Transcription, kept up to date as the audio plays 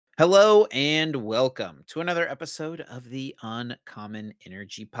Hello and welcome to another episode of the Uncommon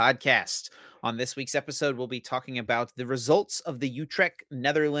Energy Podcast. On this week's episode, we'll be talking about the results of the Utrecht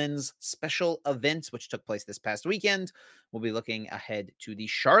Netherlands special event, which took place this past weekend. We'll be looking ahead to the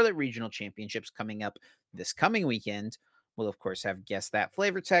Charlotte Regional Championships coming up this coming weekend. We'll, of course, have Guess That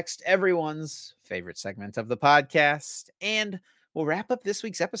Flavor Text, everyone's favorite segment of the podcast. And we'll wrap up this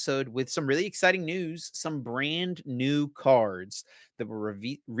week's episode with some really exciting news, some brand new cards that were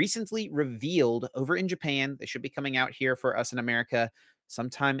recently revealed over in Japan. They should be coming out here for us in America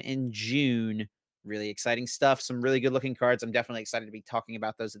sometime in June. Really exciting stuff. Some really good looking cards. I'm definitely excited to be talking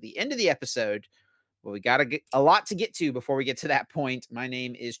about those at the end of the episode. Well, we got to get a lot to get to before we get to that point. My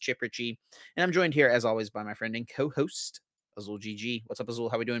name is Chip Ritchie, and I'm joined here, as always, by my friend and co-host, Azul GG. What's up, Azul?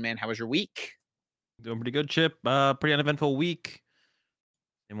 How we doing, man? How was your week? Doing pretty good, Chip. Pretty uneventful week.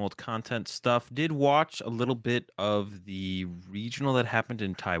 Same old content stuff. Did watch a little bit of the regional that happened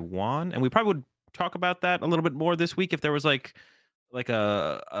in Taiwan, and we probably would talk about that a little bit more this week if there was like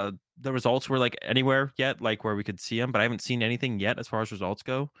the results were like anywhere yet, like where we could see them. But I haven't seen anything yet as far as results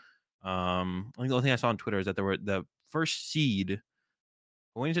go. I think the only thing I saw on Twitter is that there were the first seed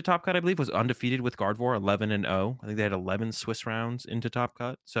going into Top Cut, I believe, was undefeated with Gardevoir, 11-0. I think they had 11 Swiss rounds into Top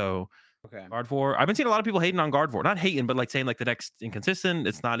Cut. So Okay. Gardevoir, I've been seeing a lot of people hating on Gardevoir. Not hating, but like saying like the deck's inconsistent.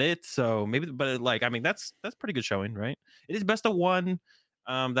 It's not it. So maybe, but like, I mean, that's pretty good showing, right? It is best of one.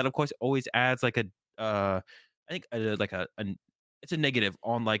 That of course always adds like I think it's a negative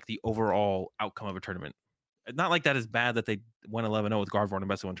on like the overall outcome of a tournament. Not like that is bad that they won 11-0 with Gardevoir in a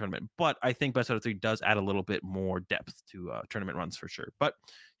best of one tournament, but I think best out of three does add a little bit more depth to tournament runs for sure. But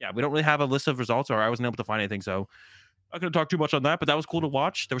yeah, we don't really have a list of results, or I wasn't able to find anything, so not going to talk too much on that. But that was cool to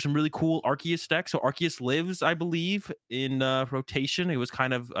watch. There were some really cool Arceus decks. So Arceus lives, I believe, in rotation. It was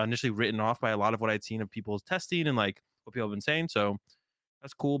kind of initially written off by a lot of what I'd seen of people's testing and like what people have been saying. So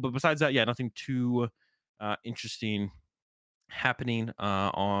that's cool. But besides that, yeah, nothing too interesting happening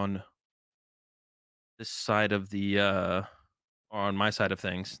on this side of the on my side of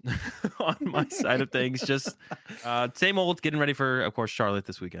things. On my side of things, just same old, getting ready for, of course, Charlotte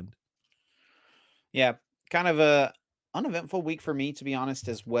this weekend. Yeah, kind of a uneventful week for me, to be honest,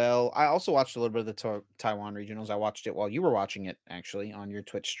 as well. I also watched a little bit of the Taiwan regionals. I watched it while you were watching it, actually, on your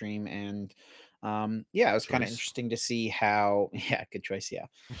Twitch stream, and yeah, it was kind of interesting to see how. Yeah, good choice. Yeah,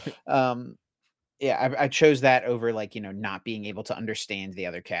 um, yeah, I chose that over like not being able to understand the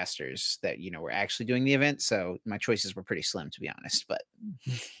other casters that were actually doing the event. So my choices were pretty slim, to be honest. But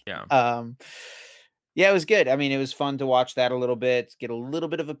Yeah. yeah, it was good. I mean, it was fun to watch that a little bit, get a little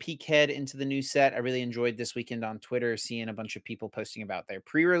bit of a peek head into the new set. I really enjoyed this weekend on Twitter, seeing a bunch of people posting about their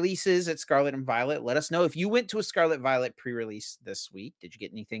pre-releases at Scarlet and Violet. Let us know if you went to a Scarlet Violet pre-release this week. Did you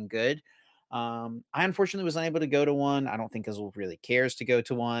get anything good? I unfortunately was unable to go to one. I don't think Azul really cares to go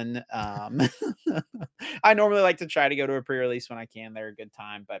to one. I normally like to try to go to a pre-release when I can. They're a good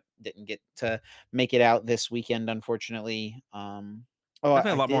time, but didn't get to make it out this weekend, unfortunately.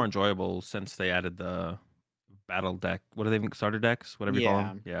 Definitely a lot more did. enjoyable since they added the battle deck. What are they, starter decks? Whatever you call Yeah,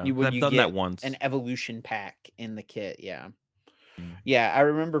 them. Yeah, you I've done get that once. an evolution pack in the kit. Yeah. Mm. Yeah, I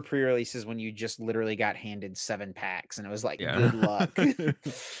remember pre-releases when you just literally got handed 7 packs and it was like, Yeah. good luck.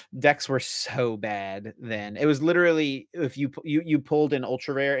 Decks were so bad then. It was literally if you pulled an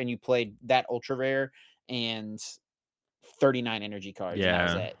ultra rare and you played that ultra rare and 39 energy cards and that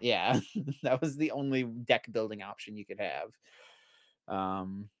was Yeah. it. Yeah. That was the only deck building option you could have.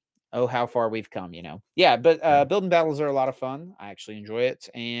 Oh, how far we've come, Yeah, but Yeah. building battles are a lot of fun. I actually enjoy it,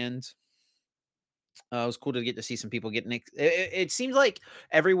 and it was cool to get to see some people getting it seems like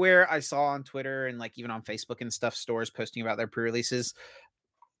everywhere I saw on Twitter and like even on Facebook and stuff, stores posting about their pre-releases,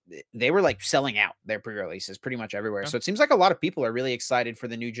 they were like selling out their pre-releases pretty much everywhere. Yeah. So it seems like a lot of people are really excited for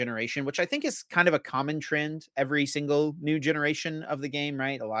the new generation, which I think is kind of a common trend every single new generation of the game,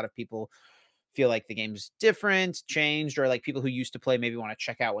 right? A lot of people feel like the game's different, changed, or like people who used to play maybe want to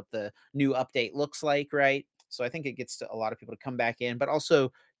check out what the new update looks like, right? So I think it gets to a lot of people to come back in, but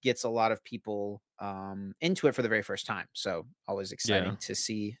also gets a lot of people into it for the very first time. So always Yeah. exciting to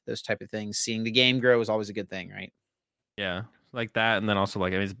see those type of things. Seeing the game grow is always a good thing, right? Yeah. Like that. And then also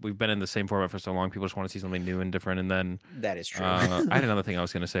like, I mean, we've been in the same format for so long. People just want to see something new and different. And then That is true. I had another thing I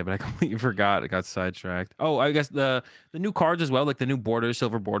was going to say, but I completely forgot. It got sidetracked. Oh, I guess the new cards as well, like the new borders,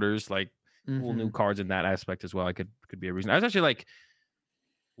 silver borders, like cool new cards in that aspect as well. I could be a reason. I was actually like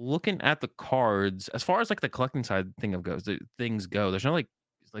looking at the cards as far as like the collecting side things go. There's no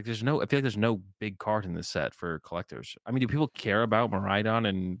there's no, I feel like there's no big card in this set for collectors. I mean, do people care about Miraidon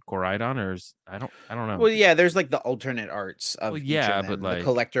and Koraidon, or I don't know. Well, yeah, there's like the alternate arts of Well, each yeah, of but them, the like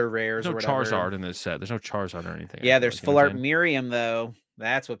collector there's rares no or whatever. Charizard in this set. There's no Charizard or anything. I Yeah, feel there's like, you know full what I'm art saying? Miriam though.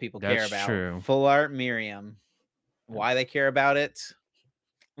 That's what people care That's about. true. Full art Miriam. Why they care about it,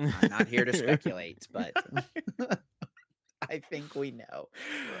 I'm not here to speculate, but I think we know.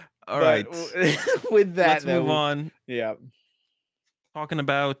 All But right. with that Let's move though, on. yeah. Talking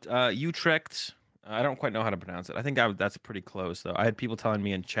about Utrecht. I don't quite know how to pronounce it. I think that's pretty close, though. I had people telling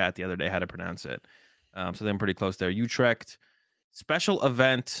me in chat the other day how to pronounce it. So I'm pretty close there. Utrecht special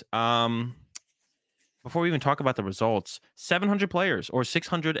event. Before we even talk about the results, 700 players or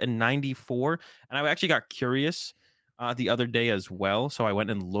 694. And I actually got curious the other day as well. So I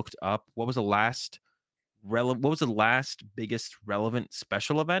went and looked up what was the last biggest relevant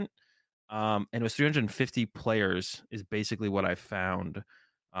special event. And it was 350 players is basically what I found.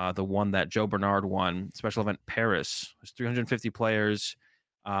 The one that Joe Bernard won, special event Paris, was 350 players.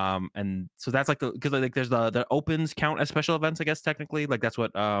 And so that's like because like there's the opens count as special events, I guess technically. Like that's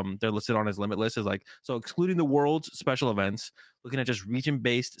what they're listed on as limitless is like so excluding the world's special events, looking at just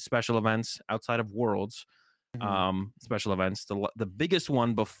region-based special events outside of worlds Mhm. special events. The biggest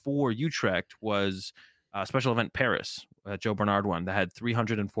one before Utrecht was special event Paris, Joe Bernard one that had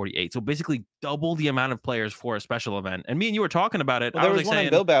 348. So basically double the amount of players for a special event. And me and you were talking about it. Well, I there was was like one in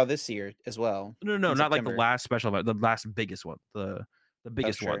saying, Bilbao this year as well no, in not like the September. last special event, the last biggest one, the Oh,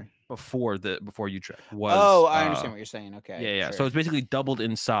 biggest one sure. before Utrecht was Oh, I understand what you're saying. Okay, yeah. So sure. it's basically doubled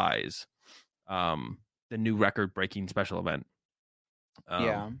in size. Um, the new record breaking special event. Um,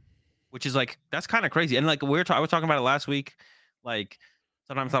 Yeah. which is like that's kind of crazy. And like I was talking about it last week. Like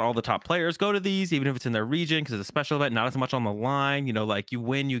sometimes not all the top players go to these, even if it's in their region, because it's a special event, not as much on the line. You know, like you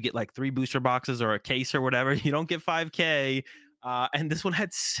win, you get like 3 booster boxes or a case or whatever. You don't get 5K. And this one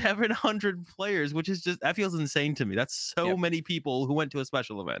had 700 players, which is just that feels insane to me. That's so Yep. many people who went to a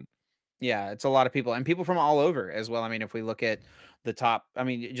special event. Yeah, it's a lot of people and people from all over as well. I mean, if we look at the top, I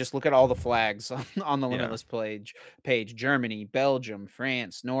mean, just look at all the flags on the Yeah. Limitless page. Germany, Belgium,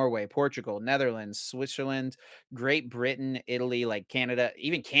 France, Norway, Portugal, Netherlands, Switzerland, Great Britain, Italy, like Canada,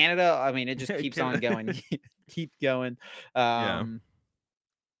 even Canada. I mean, it just keeps on going. Keep going. Yeah. Um,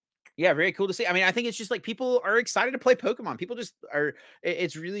 Yeah, very cool to see. I mean, I think it's just like people are excited to play Pokemon. People just are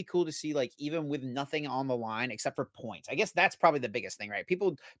it's really cool to see like even with nothing on the line except for points. I guess that's probably the biggest thing, right?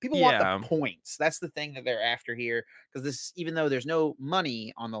 People want the Yeah. points. That's the thing that they're after here because this even though there's no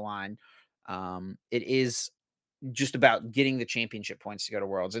money on the line, it is just about getting the championship points to go to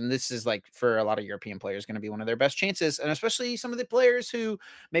Worlds. And this is like for a lot of European players going to be one of their best chances. And especially some of the players who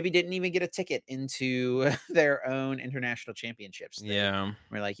maybe didn't even get a ticket into their own international championships. They Yeah.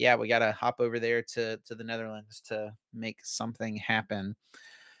 were like, yeah, we got to hop over there to the Netherlands to make something happen.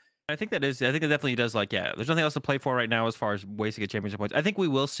 I think that is. I think it definitely does. Like, yeah, there's nothing else to play for right now as far as ways to get championship points. I think we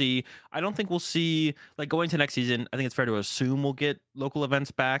will see. I don't think we'll see like going to next season. I think it's fair to assume we'll get local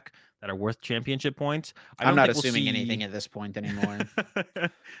events back that are worth championship points. I I'm don't not think we'll assuming anything see. at this point anymore.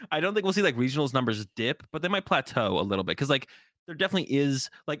 I don't think we'll see like regionals numbers dip, but they might plateau a little bit because like there definitely is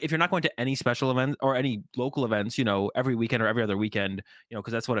like if you're not going to any special event or any local events, you know, every weekend or every other weekend, you know,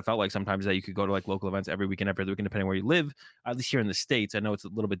 because that's what it felt like sometimes that you could go to like local events every other weekend, depending where you live. At least here in the States, I know it's a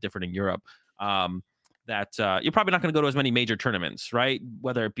little bit different in Europe. That you're probably not going to go to as many major tournaments, right?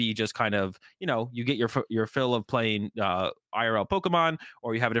 Whether it be just kind of, you know, you get your fill of playing IRL Pokemon,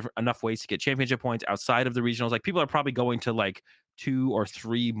 or you have enough ways to get championship points outside of the regionals. Like people are probably going to like 2 or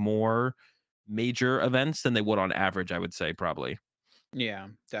 3 more major events than they would on average. I would say probably. Yeah,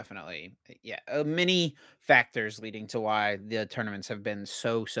 definitely. Yeah, many factors leading to why the tournaments have been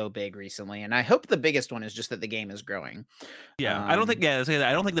so big recently, and I hope the biggest one is just that the game is growing. Yeah, I don't think. Um, Yeah,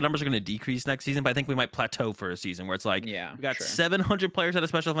 I don't think the numbers are going to decrease next season, but I think we might plateau for a season where it's like yeah, we got sure. 700 players at a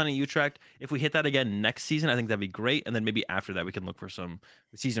special event in Utrecht. If we hit that again next season, I think that'd be great. And then maybe after that, we can look for some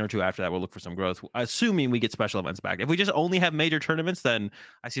season or two after that. We'll look for some growth, assuming we get special events back. If we just only have major tournaments, then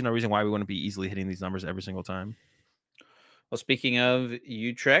I see no reason why we wouldn't be easily hitting these numbers every single time. Well, speaking of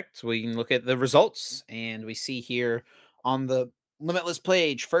Utrecht, we can look at the results, and we see here on the Limitless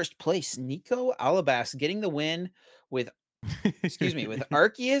page, first place Nico Alabas getting the win with with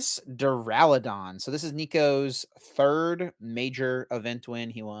Arceus Duraludon. So this is Nico's third major event win.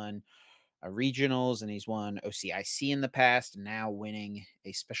 He won regionals and he's won OCIC in the past, now winning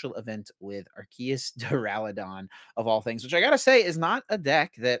a special event with Arceus Duraludon of all things, which I gotta say is not a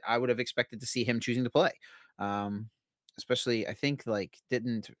deck that I would have expected to see him choosing to play. Um, Especially, I think like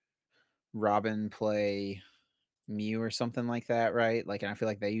didn't Robin play Mew or something like that, right? Like, and I feel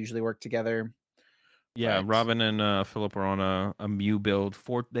like they usually work together, Yeah, but Robin and Philip were on a Mew build.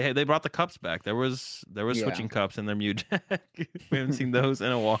 For they brought the cups back. There was yeah, switching cups in their Mew deck. We haven't seen those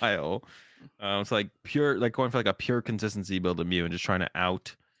in a while. It's like pure, like going for like a pure consistency build of Mew and just trying to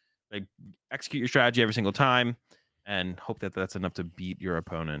out, like execute your strategy every single time, and hope that that's enough to beat your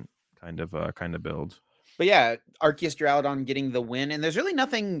opponent. Kind of build. But yeah, Arceus Duraludon getting the win, and there's really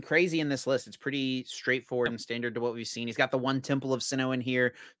nothing crazy in this list. It's pretty straightforward Yep. and standard to what we've seen. He's got the one Temple of Sinnoh in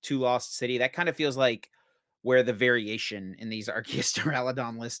here, two Lost City. That kind of feels like where the variation in these Arceus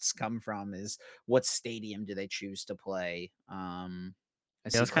Duraludon lists come from is what stadium do they choose to play? I Yeah,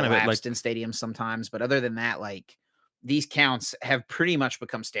 see that's kind of it. Like, collapsed in stadiums sometimes, but other than that, like these counts have pretty much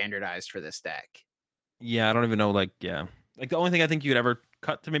become standardized for this deck. yeah, I don't even know. Like, yeah, like the only thing I think you'd ever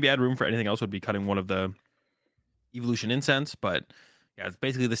cut to maybe add room for anything else would be cutting one of the Evolution Incense, but yeah, it's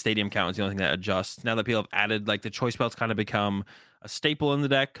basically the stadium count is the only thing that adjusts. Now that people have added, like, the choice belts kind of become a staple in the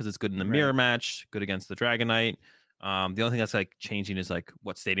deck because it's good in the mirror Right. match, good against the Dragonite. The only thing that's like changing is like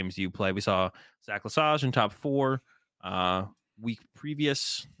what stadiums do you play. We saw Zach Lesage in top 4. Uh, week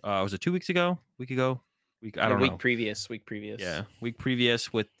previous, was it 2 weeks ago? Week ago? Week, I A don't know. week previous. Yeah, week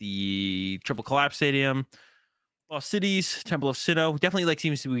previous with the Triple Collapse Stadium. Lost Cities, Temple of Sinnoh, definitely like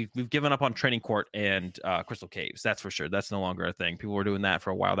seems to be we've given up on Training Court and Crystal Caves. That's for sure. That's no longer a thing. People were doing that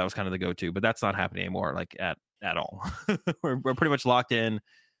for a while. That was kind of the go-to, but that's not happening anymore. Like at all. we're pretty much locked in.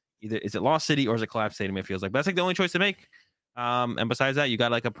 Either is it Lost City or is it Collapse Stadium? It feels like, but that's like the only choice to make. And besides that, you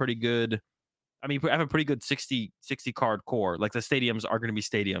got like a pretty good. I mean, you have a pretty good 60 card core. Like the stadiums are going to be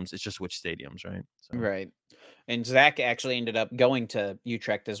stadiums. It's just which stadiums, right? So Right. And Zach actually ended up going to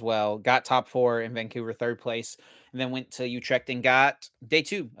Utrecht as well, got top 4 in Vancouver, 3rd place, and then went to Utrecht and got day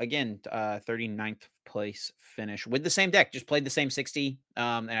 2 again, 39th place finish with the same deck, just played the same 60.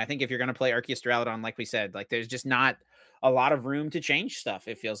 And I think if you're going to play Arceus Duraludon, like we said, like there's just not a lot of room to change stuff,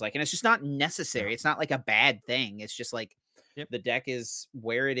 it feels like. And it's just not no. necessary. It's not like a bad thing. It's just like Yep. the deck is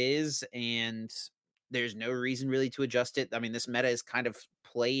where it is, and there's no reason really to adjust it. I mean, this meta is kind of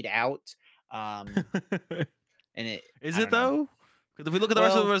played out. Um, and it Is I it don't know. though? Because if we look at the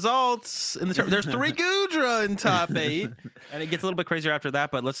rest of the Well, results in the chart, there's 3 Gudra in top 8, and it gets a little bit crazier after that.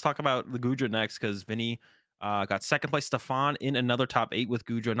 But let's talk about the Gudra next because Vinny got second place. Stefan in another top 8 with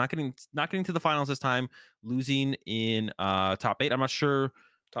Gudra, not getting to the finals this time, losing in top 8. I'm not sure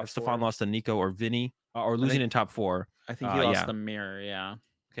top if Stefan 4. lost to Nico or Vinny, or I losing think in top 4. I think he lost Yeah, the mirror, yeah.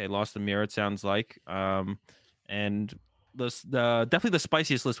 okay, lost the mirror. It sounds like, and the definitely the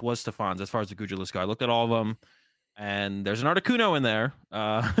spiciest list was Stefan's as far as the Gudra list go. I looked at all of them. And there's an Articuno in there,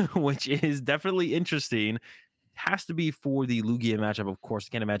 which is definitely interesting. Has to be for the Lugia matchup, of course. I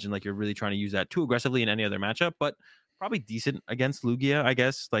can't imagine like you're really trying to use that too aggressively in any other matchup, but probably decent against Lugia, I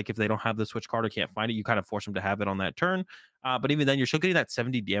guess. Like if they don't have the switch card or can't find it, you kind of force them to have it on that turn. But even then, you're still getting that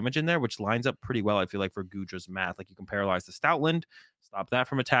 70 damage in there, which lines up pretty well, I feel like, for Gudra's math. Like you can paralyze the Stoutland, stop that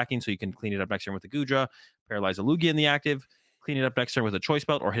from attacking, so you can clean it up next turn with the Gudra, paralyze a Lugia in the active, clean it up next turn with a choice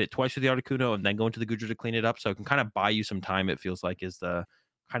belt, or hit it twice with the Articuno and then go into the Gudra to clean it up. So it can kind of buy you some time, it feels like, is the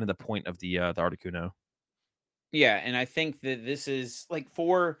kind of the point of the Articuno. Yeah, and I think that this is like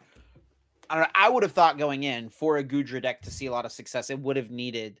for I don't know, I would have thought going in for a Gudra deck to see a lot of success, it would have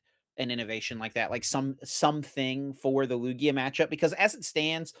needed an innovation like that, like something for the Lugia matchup. Because as it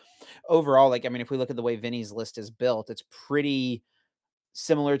stands, overall, like I mean, if we look at the way Vinny's list is built, it's pretty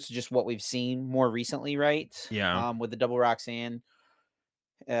similar to just what we've seen more recently, right? Yeah. With the double Roxanne,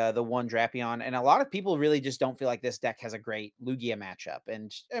 the one Drapion, and a lot of people really just don't feel like this deck has a great Lugia matchup.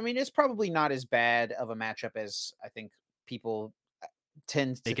 And I mean, it's probably not as bad of a matchup as I think people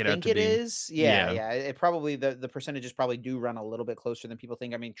tend to Make it out think to it be. is. Yeah, Yeah. yeah. It probably the percentages probably do run a little bit closer than people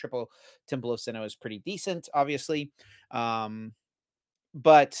think. I mean, triple Temple of Sinnoh is pretty decent, obviously.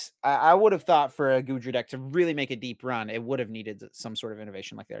 But I would have thought for a Gudra deck to really make a deep run, it would have needed some sort of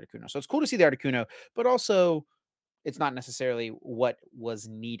innovation like the Articuno. So it's cool to see the Articuno, but also it's not necessarily what was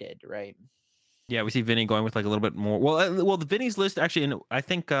needed, right? Yeah, we see Vinny going with like a little bit more. Well, the Vinny's list actually, and I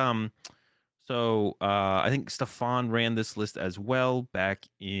think I think Stefan ran this list as well back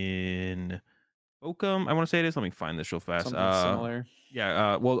in Oakham. I want to say it is. Let me find this real fast. Something similar.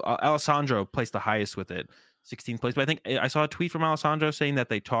 Yeah. Alessandro placed the highest with it, 16th place. But I think I saw a tweet from Alessandro saying that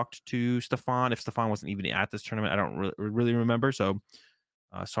they talked to Stefan. If Stefan wasn't even at this tournament, I don't really remember. So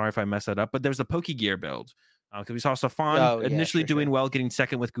sorry if I messed that up. But there's a Pokegear build because we saw Stefan Oh yeah, initially sure, doing sure. well, getting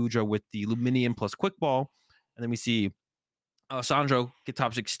second with Gudra with the Luminium plus Quick Ball, and then we see Alessandro get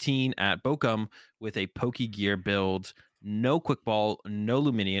top 16 at Bochum with a Pokegear build, no Quick Ball, no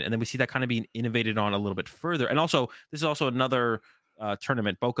Luminion. And then we see that kind of being innovated on a little bit further. And also, this is also another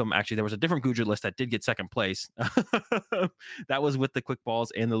tournament. Bochum, actually, there was a different Gudra list that did get second place. That was with the Quick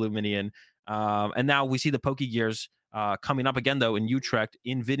Balls and the Luminion. And now we see the Pokegears coming up again, though, in Utrecht,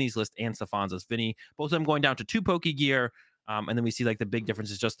 in Vinny's list and Stefan's list. Vinny, both of them going down to 2 Pokegear. And then we see like the big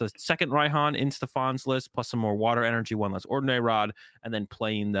difference is just the second Raihan in Stefan's list, plus some more water energy, one less ordinary rod, and then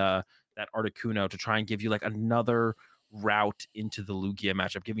playing that that Articuno to try and give you like another route into the Lugia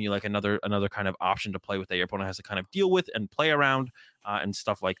matchup, giving you like another kind of option to play with that your opponent has to kind of deal with and play around and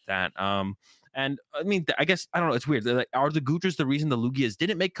stuff like that. And I mean, I guess I don't know. It's weird. Like, are the Gudras the reason the Lugias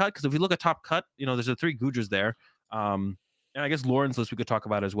didn't make cut? Because if we look at top cut, there's the three Gudras there. And I guess Lauren's list we could talk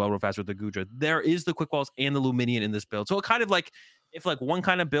about as well, real fast with the Gudra. There is the Quick Balls and the Luminion in this build. So it kind of like if like one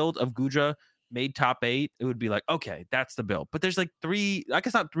kind of build of Gudra made top 8, it would be like, okay, that's the build. But there's like three, I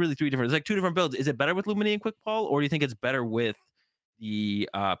guess not really three different, there's like two different builds. Is it better with Luminion Quick Ball, or do you think it's better with the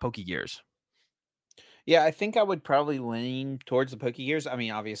Poke Gears? Yeah, I think I would probably lean towards the Pokegears. I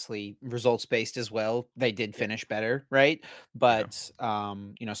mean, obviously, results based as well. They did Yeah. finish better, right? Yeah. But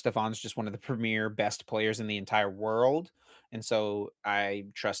Stefan's just one of the premier best players in the entire world. And so I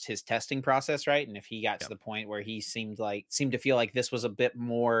trust his testing process, right? And if he got to Yeah. the point where he seemed to feel like this was a bit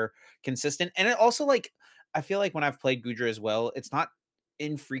more consistent. And it also like I feel like when I've played Gudra as well, it's not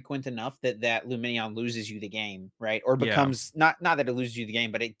infrequent enough that Luminion loses you the game, right? Or Yeah. becomes not that it loses you the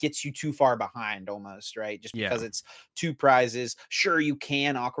game, but it gets you too far behind almost, right? Just because Yeah. it's two prizes. Sure, you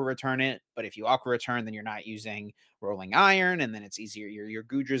can aqua return it, but if you aqua return, then you're not using rolling iron, and then it's easier. Your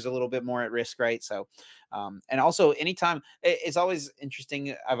Gudra's a little bit more at risk, right? So, and also anytime it's always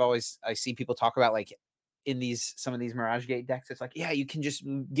interesting. I see people talk about like in these some of these Mirage Gate decks, it's like, yeah, you can just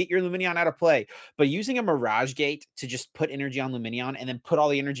get your Luminion out of play. But using a Mirage Gate to just put energy on Luminion and then put all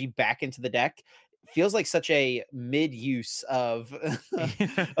the energy back into the deck feels like such a mid use of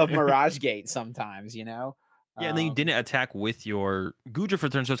of Mirage Gate sometimes, you know? Yeah, and then you didn't Um, attack with your Gudra for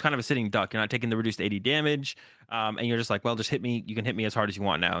turn, so it's kind of a sitting duck. You're not taking the reduced 80 damage, and you're just like, well, just hit me. You can hit me as hard as you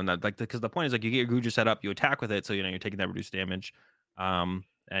want now, and that, like, because the point is like you get your Gudra set up, you attack with it, so you're taking that reduced damage.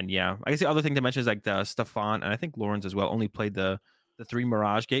 And yeah, I guess the other thing to mention is like the Stefan and I think Lawrence as well only played the three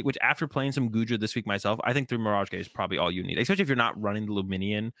Mirage Gate, which after playing some Gudra this week myself, I think three Mirage Gate is probably all you need, especially if you're not running the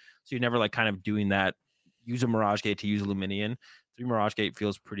Luminion, so you're never like kind of doing that. Use a Mirage Gate to use a Luminion. Three Mirage Gate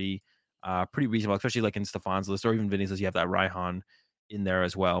feels pretty reasonable, especially like in Stefan's list or even Vinny's list. You have that Raihan in there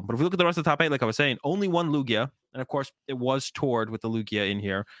as well. But if we look at the rest of the top 8, like I was saying, only one Lugia, and of course it was toured with the Lugia in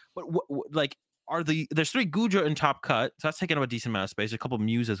here. But like there's three Gudra in top cut, so that's taking up a decent amount of space. A couple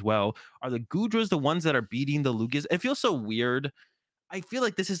Mews as well. Are the Gudras the ones that are beating the Lugias? It feels so weird. I feel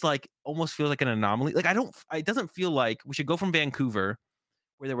like this is like almost feels like an anomaly. Like I don't. It doesn't feel like we should go from Vancouver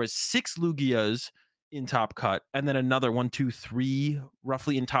where there was 6 Lugias in top cut, and then another 1, 2, 3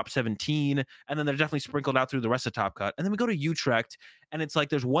 roughly in top 17, and then they're definitely sprinkled out through the rest of top cut. And then we go to Utrecht, and it's like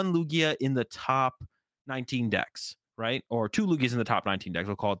there's one Lugia in the top 19 decks, right? Or 2 Lugias in the top 19 decks.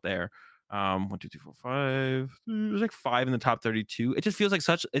 We'll call it there. 1, 2, 3, 4, 5. There's like 5 in the top 32. It just feels like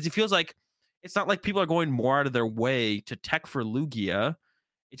such. It feels like it's not like people are going more out of their way to tech for Lugia.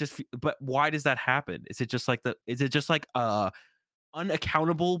 But why does that happen? Is it just like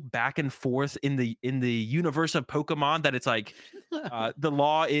unaccountable back and forth in the universe of Pokemon that it's like the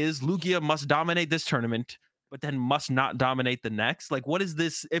law is Lugia must dominate this tournament, but then must not dominate the next. Like, what is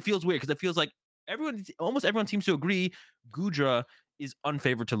this? It feels weird because it feels like almost everyone seems to agree Gudra is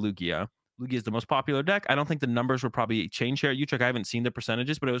unfavored to Lugia. Lugia is the most popular deck. I don't think the numbers will probably change here at Utrecht. I haven't seen the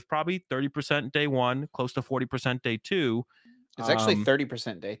percentages, but it was probably 30% day one, close to 40% day two. it's actually Um,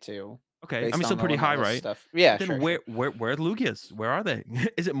 30% day two Okay, I based mean, on still the pretty high, limitless right? stuff. Yeah, But then sure, where sure. where are the Lugias? Where are they?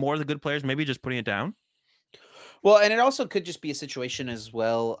 Is it more the good players maybe just putting it down? Well, and it also could just be a situation as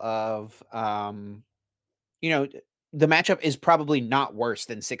well of you know, the matchup is probably not worse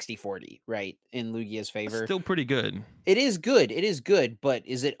than 60-40, right? In Lugia's That's favor. still pretty good. It is good. It is good, but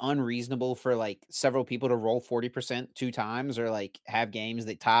is it unreasonable for like several people to roll 40% two times or like have games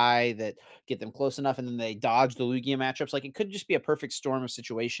that tie that get them close enough and then they dodge the Lugia matchups? Like it could just be a perfect storm of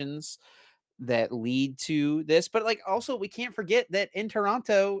situations that lead to this. But like also we can't forget that in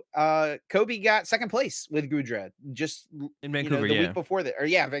Toronto, Kobe got second place with Gudra In Vancouver, the week yeah. before that. Or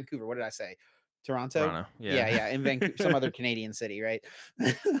yeah, Vancouver. What did I say? Toronto? Toronto, Yeah, yeah. yeah, in Vancouver, some other Canadian city, right?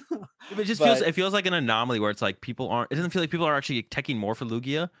 If it just feels But it feels like an anomaly where it's like people aren't it doesn't feel like people are actually teching more for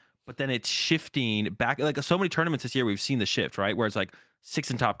Lugia, but then it's shifting back like so many tournaments this year we've seen the shift, right? Where it's like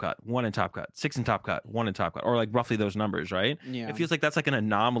 6 in top cut, 1 in top cut, 6 in top cut, 1 in top cut, or like roughly those numbers, right? It yeah. feels like that's like an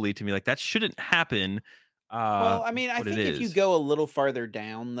anomaly to me. Like that shouldn't happen. Well, I mean, I But it think if you is. go a little farther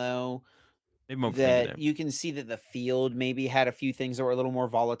down though, Maybe I'm overthinking that it. you can see that the field maybe had a few things that were a little more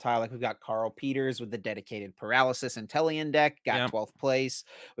volatile. Like we've got Carl Peters with the dedicated paralysis and Tellian deck, got Yeah. 12th place.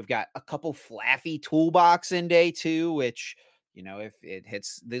 We've got a couple flaffy toolbox in day two, which, if it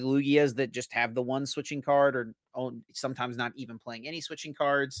hits the Lugias that just have the one switching card or sometimes not even playing any switching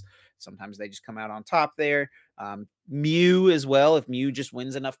cards. Sometimes they just come out on top there. Mew as well. If Mew just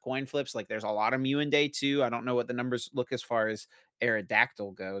wins enough coin flips, like there's a lot of Mew in day two. I don't know what the numbers look as far as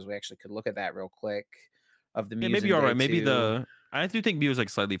Aerodactyl goes. We actually could look at that real quick of the Yeah, Mews maybe in you're day right. Maybe two. I do think Mew is like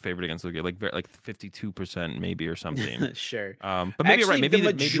slightly favored against Lugia, like 52% maybe or something. Sure. But maybe you're right. Actually, the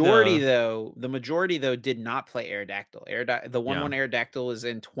Maybe majority the though, the majority though did not play Aerodactyl. The yeah. 1/1 Aerodactyl is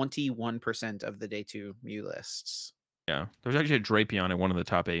in 21% of the day two Mew lists. Yeah, there's actually a Drapion in one of the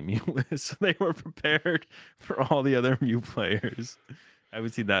top 8 Mew lists. They were prepared for all the other Mew players. I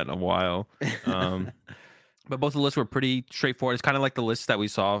haven't seen that in a while. But both the lists were pretty straightforward. It's kind of like the lists that we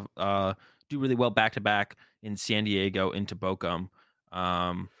saw do really well back to back in San Diego into Bochum,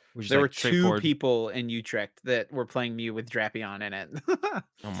 which is There were like two straightforward. people in Utrecht that were playing Mew with Drapion in it.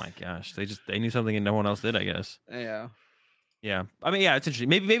 Oh my gosh, they knew something and no one else did, I guess. Yeah. Yeah, I mean, yeah, it's interesting.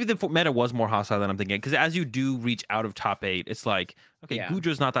 Maybe the meta was more hostile than I'm thinking because as you do reach out of top 8, it's like okay, Yeah.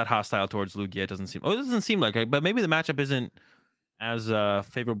 Gudra's not that hostile towards Lugia. It doesn't seem. Oh, it doesn't seem like it, but maybe the matchup isn't as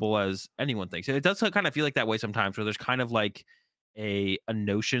favorable as anyone thinks. It does kind of feel like that way sometimes, where there's kind of like a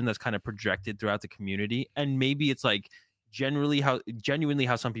notion that's kind of projected throughout the community, and maybe it's like genuinely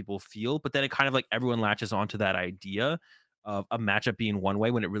how some people feel, but then it kind of like everyone latches onto that idea of a matchup being one way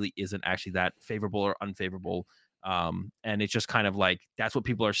when it really isn't actually that favorable or unfavorable. And it's just kind of like that's what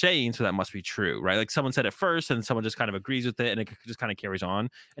people are saying, so that must be true, right? Like someone said it first, and someone just kind of agrees with it, and it just kind of carries on.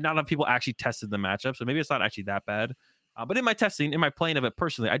 And not enough people actually tested the matchup, so maybe it's not actually that bad. But in my testing, in my playing of it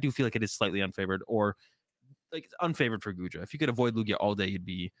personally, I do feel like it is slightly unfavored, or like it's unfavored for Gudra. If you could avoid Lugia all day, you'd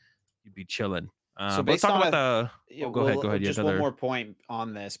be chilling. So But let's based talk on about a the. yeah, Oh, go ahead. well, Go ahead. You had just one another. more point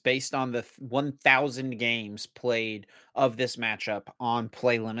on this. Based on the 1,000 games played of this matchup on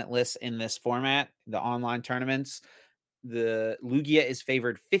Play Limitless in this format, the online tournaments, the Lugia is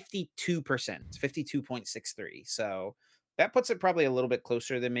favored 52%, 52.63. So that puts it probably a little bit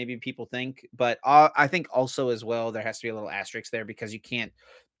closer than maybe people think. But I think also as well, there has to be a little asterisk there because you can't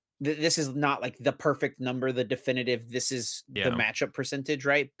this is not like the perfect number, the definitive, this is the Yeah, matchup percentage,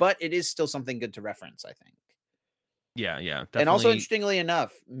 right? But it is still something good to reference, I think. yeah, And also, definitely. interestingly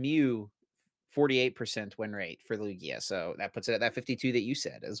enough, Mew 48% win rate for Lugia. So that puts it at that 52 that you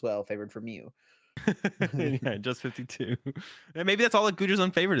said as well, favored for Mew. Yeah, just 52. And maybe that's all that Gudra's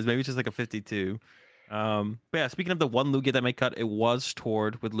unfavored is. Maybe it's just like a 52. But yeah, speaking of the one Lugia that made cut, it was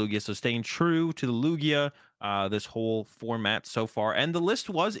Tord with Lugia. So staying true to the Lugia, this whole format so far. And the list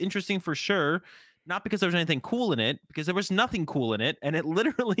was interesting for sure. Not because there was anything cool in it, because there was nothing cool in it. And it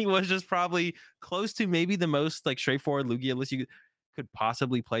literally was just probably close to maybe the most like straightforward Lugia list you could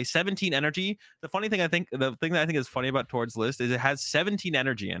possibly play. 17 energy. The thing that I think is funny about Tord's list is it has 17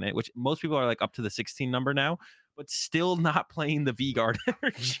 energy in it, which most people are like up to the 16 number now, but still not playing the V Guard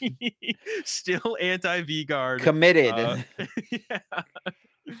energy. Still anti V Guard. Committed. Yeah.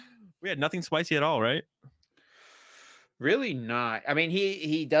 We had nothing spicy at all, right? Really not. I mean,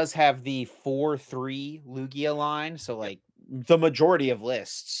 he does have the 4-3 Lugia line. So Yep. like the majority of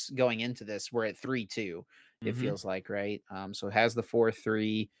lists going into this were at 3-2, it Mm-hmm. feels like, right? So it has the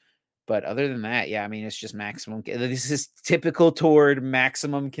 4-3. But other than that, yeah, I mean, it's just maximum. This is typical toward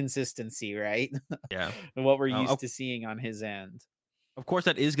maximum consistency, right? Yeah. What we're Uh, used to seeing on his end. Of course,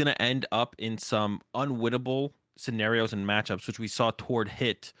 that is going to end up in some unwinnable scenarios and matchups, which we saw Tord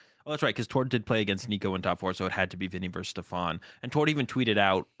hit. Oh, that's right, because Tord did play against Nico in top four, so it had to be Vinny versus Stefan. And Tord even tweeted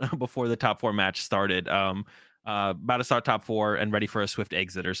out before the top four match started, about to start top four and ready for a swift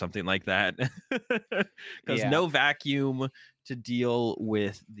exit or something like that. Because Yeah. no vacuum to deal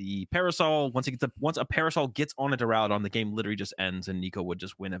with the parasol. Once a parasol gets on a Duraludon, the game literally just ends, and Nico would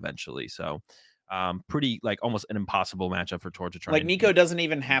just win eventually. So pretty like almost an impossible matchup for Tor to try Like and Nico beat doesn't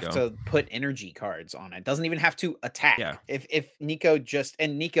even have Nico. to put energy cards on it. Doesn't even have to Yeah. attack. If Nico just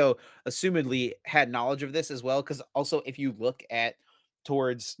and Nico assumedly had knowledge of this as well. Because also, if you look at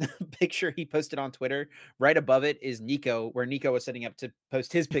towards picture he posted on Twitter, right above it is Nico, where Nico was setting up to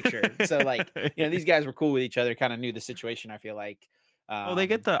post his picture. So like, these guys were cool with each other, kind of knew the situation, I feel like. Oh, they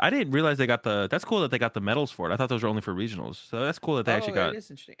get Um, the. I didn't realize they got the. That's cool that they got the medals for it. I thought those were only for regionals. So that's cool that they oh, actually it got. is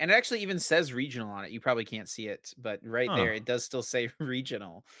interesting. And it actually even says regional on it. You probably can't see it, but right Huh. there, it does still say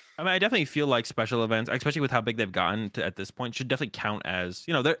regional. I mean, I definitely feel like special events, especially with how big they've gotten to at this point, should definitely count as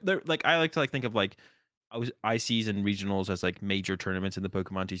they're like I like to like think of like ICs and regionals as like major tournaments in the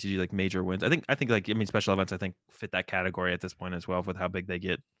Pokemon TCG, like major wins. I think like I mean special events I think fit that category at this point as well with how big they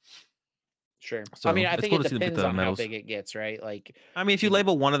get. Sure. I mean, So I it's think cool it to see them get depends the on how medals. big it gets, right? Like, I mean, if you you know,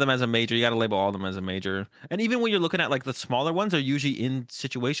 label one of them as a major, you got to label all of them as a major. And even when you're looking at like the smaller ones, are usually in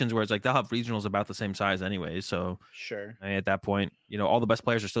situations where it's like they'll have regionals about the same size anyway. So sure. at that point, all the best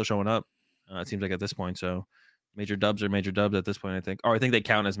players are still showing up. It seems like at this point. So Major dubs are major dubs at this point, I think. Or I think they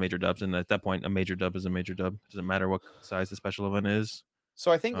count as major dubs, and at that point, a major dub is a major dub. Doesn't matter what size the special event is.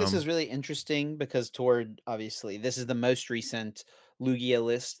 So I think this Um, is really interesting because toward obviously this is the most recent Lugia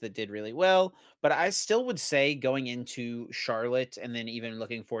list that did really well, but I still would say going into Charlotte and then even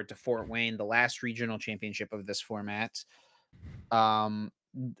looking forward to Fort Wayne, the last regional championship of this format,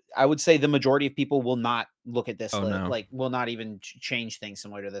 I would say the majority of people will not look at this oh no, like will not even change things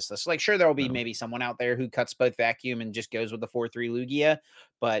similar to this list. Like, sure, there will be no. maybe someone out there who cuts both vacuum and just goes with the 4-3 Lugia,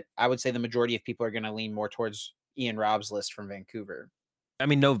 but I would say the majority of people are going to lean more towards Ian Robb's list from Vancouver. I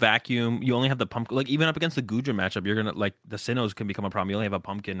mean, no vacuum. You only have the pumpkin. Like even up against the Gudra matchup, you're gonna like the Sinnohs can become a problem. You only have a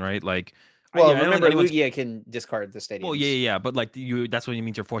pumpkin, right? Like, Well, I don't think remember anyone's. Lugia can discard the Well, yeah, stadiums. yeah, yeah. But like you, that's what you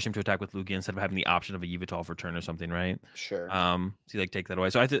mean. You're forcing him to attack with Lugia instead of having the option of a Yveltal for turn or something, right? Sure. So you like take that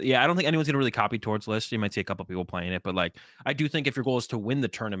away. So yeah, I don't think anyone's gonna really copy towards list. You might see a couple people playing it, but like I do think if your goal is to win the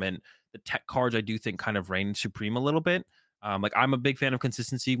tournament, the tech cards I do think kind of reign supreme a little bit. Like I'm a big fan of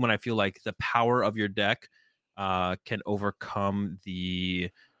consistency when I feel like the power of your deck can overcome the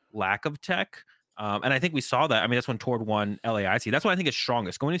lack of tech. And I think we saw that. I mean, that's when Tord won LAIC. That's why I think it's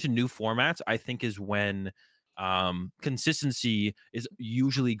strongest. Going into new formats, I think is when consistency is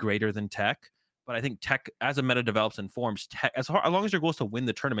usually greater than tech. But I think tech, as a meta develops and forms, tech as long as your goal is to win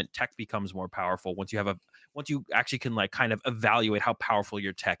the tournament, tech becomes more powerful once you actually can like kind of evaluate how powerful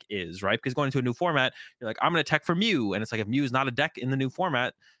your tech is, right? Because going into a new format, you're like, I'm gonna tech for Mew, and it's like if Mew is not a deck in the new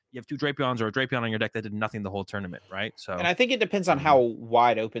format, you have two Drapions or a Drapion on your deck that did nothing the whole tournament, right? And So, I think it depends on how um,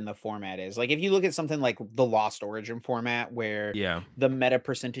 wide open the format is. Like, if you look at something like the Lost Origin format, where yeah, the meta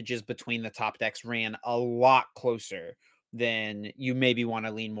percentages between the top decks ran a lot closer, then you maybe want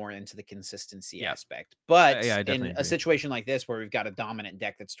to lean more into the consistency yeah, aspect. But yeah, I definitely in a agree. situation like this, where we've got a dominant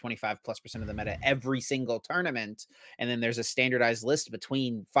deck that's 25+% of the meta every single tournament, and then there's a standardized list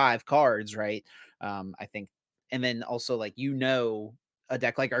between five cards, right? I think, and then also like, a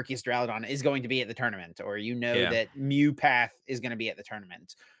deck like Arceus Drowdon is going to be at the tournament, or Yeah, that Mew Path is going to be at the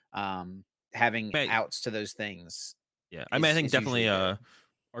tournament. Having I outs to those things yeah. I mean, I is think usually definitely good.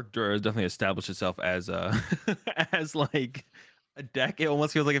 Arctur has definitely established itself as as like a deck. It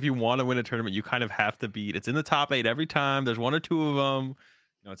almost feels like if you want to win a tournament, you kind of have to beat. It's in the top 8 every time. There's one or two of them.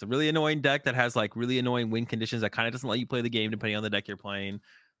 You know, it's a really annoying deck that has like really annoying win conditions that kind of doesn't let you play the game depending on the deck you're playing.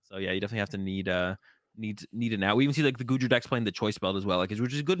 So yeah, you definitely have to need it now. We even see like the Gudra decks playing the choice belt as well, like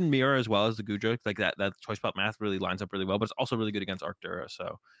which is good in mirror as well as the Gudra. Like that choice belt math really lines up really well, but it's also really good against Arctura.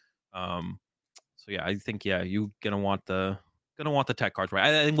 Um so yeah, I think yeah, you gonna want the tech cards, right?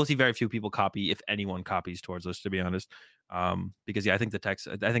 I think we'll see very few people copy, if anyone copies towards this, to be honest. Because yeah, I think the techs.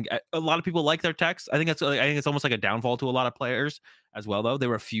 I think a lot of people like their techs. I think it's almost like a downfall to a lot of players as well, though. They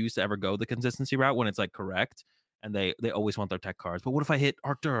refuse to ever go the consistency route when it's like correct, and they always want their tech cards. But what if I hit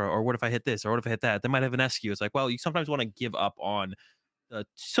Arctura, or what if I hit this, or what if I hit that? They might have an SQ. It's like, well, you sometimes want to give up on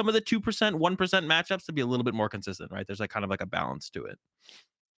some of the 2%, 1% matchups to be a little bit more consistent, right? There's like kind of like a balance to it.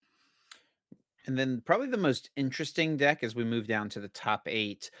 And then probably the most interesting deck as we move down to the top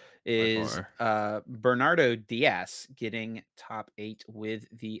eight By is far. Bernardo Diaz getting top eight with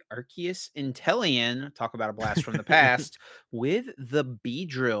the Arceus Intellion. Talk about a blast from the past with the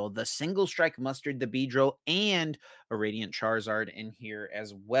Beedrill, the single strike mustard, the Beedrill, and a Radiant Charizard in here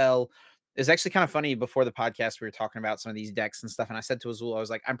as well. It's actually kind of funny. Before the podcast, we were talking about some of these decks and stuff. And I said to Azul, I was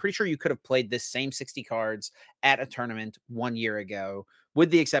like, I'm pretty sure you could have played this same 60 cards at a tournament 1 year ago, with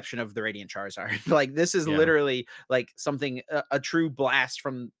the exception of the Radiant Charizard. Like, this is Yeah. literally like something, a true blast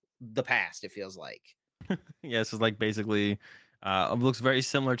from the past, it feels like. Yeah, this is like basically looks very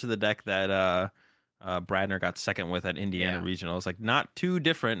similar to the deck that Bradner got second with at Indiana Yeah. Regional. It's like not too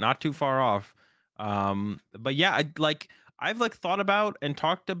different, not too far off. But yeah, I've like thought about and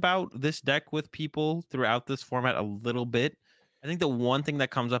talked about this deck with people throughout this format a little bit. I think the one thing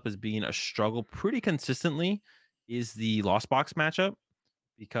that comes up as being a struggle pretty consistently is the Lost Box matchup,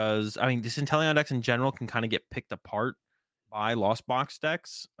 because I mean, this Inteleon decks in general can kind of get picked apart by Lost Box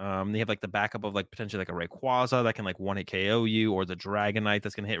decks. They have like the backup of like potentially like a Rayquaza that can like one hit KO you, or the Dragonite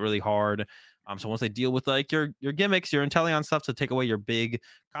that's gonna hit really hard. So once they deal with like your gimmicks, your Inteleon stuff to take away your big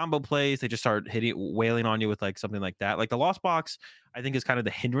combo plays, they just start hitting wailing on you with like something like that. Like the Lost Box, I think is kind of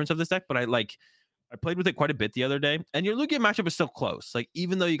the hindrance of this deck, but I played with it quite a bit the other day, and your Lugia matchup is still close. Like,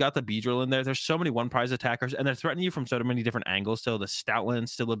 even though you got the Beedrill in there, there's so many one prize attackers, and they're threatening you from so many different angles. Still, the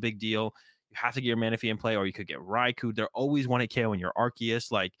Stoutland's still a big deal. You have to get your Manaphy in play, or you could get Raikou. They're always one hit KO in your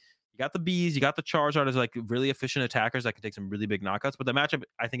Arceus. Like, you got the Bees, you got the Charizard as like really efficient attackers that can take some really big knockouts. But the matchup,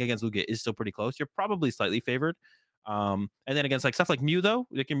 I think, against Lugia is still pretty close. You're probably slightly favored. And then against like stuff like Mew, though,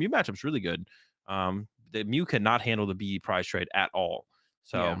 like your Mew matchup's really good. The Mew cannot handle the Bee prize trade at all.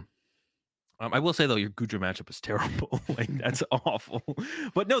 Yeah. So I will say though, your Gudra matchup is terrible. Like that's awful.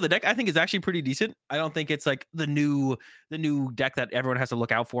 But no, the deck I think is actually pretty decent. I don't think it's like the new deck that everyone has to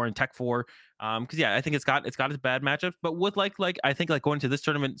look out for and tech for. Because yeah, I think it's got its bad matchups. But with like I think like going to this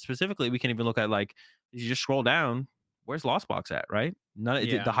tournament specifically, we can even look at like you just scroll down. Where's Lost Box at? Right? None. The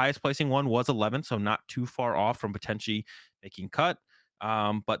Yeah. highest placing one was 11, so not too far off from potentially making cut.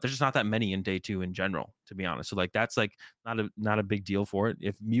 But there's just not that many in day two in general, to be honest. So like that's like not a big deal for it.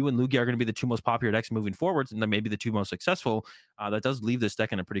 If Mew and Lugia are going to be the two most popular decks moving forwards, and then maybe the two most successful, that does leave this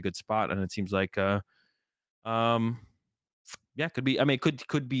deck in a pretty good spot. And it seems like, um, yeah, could be. I mean,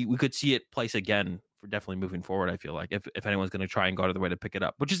 could be. We could see it place again for definitely moving forward. I feel like if anyone's going to try and go out of the way to pick it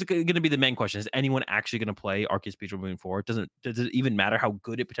up, which is going to be the main question: is anyone actually going to play Arceus Beedrill moving forward? Does it even matter how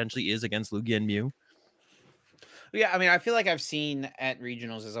good it potentially is against Lugia and Mew? Yeah, I mean, I feel like I've seen at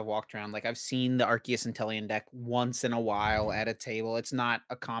regionals as I've walked around, like I've seen the Arceus Intellion deck once in a while at a table. It's not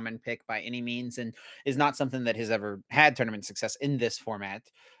a common pick by any means, and is not something that has ever had tournament success in this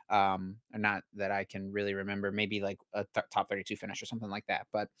format. Or not that I can really remember. Maybe like a top 32 finish or something like that.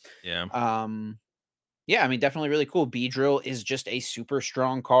 But Yeah, um, yeah, I mean, definitely really cool. Beedrill is just a super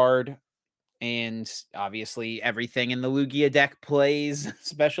strong card. And obviously, everything in the Lugia deck plays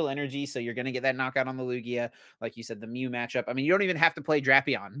special energy, so you're going to get that knockout on the Lugia. Like you said, the Mew matchup. I mean, you don't even have to play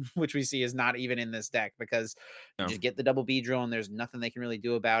Drapion, which we see is not even in this deck because you yeah, just get the double Beedrill and there's nothing they can really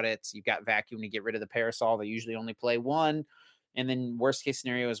do about it. You've got Vacuum to get rid of the Parasol. They usually only play one. And then, worst case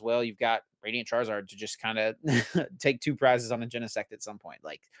scenario as well, you've got Radiant Charizard to just kind of take two prizes on a Genesect at some point.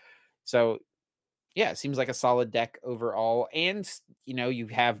 Like, so yeah, it seems like a solid deck overall. And, you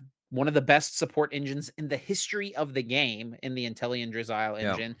have one of the best support engines in the history of the game in the Intellion Drizzile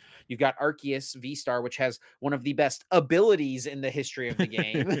yeah. engine. You've got Arceus V Star, which has one of the best abilities in the history of the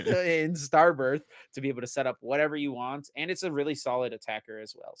game in Starbirth to be able to set up whatever you want. And it's a really solid attacker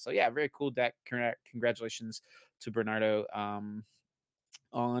as well. So, yeah, very cool deck. Congratulations to Bernardo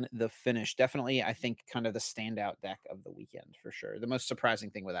on the finish. Definitely, I think, kind of the standout deck of the weekend for sure. The most surprising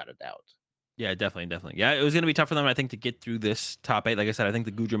thing, without a doubt. Yeah, definitely, definitely. Yeah, it was gonna be tough for them, I think, to get through this top 8. Like I said, I think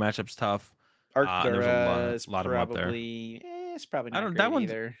the Gudra matchup's tough, and there's a Arctura lot is lot of them out there. it's probably I not don't great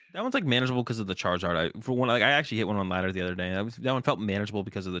either. that one's, like, manageable because of the Charizard. For one, like, I actually hit one on ladder the other day, and that one felt manageable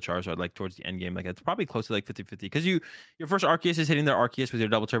because of the Charizard, like, towards the end game. Like, it's probably close to, like, 50/50 because your first Arceus is hitting their Arceus with your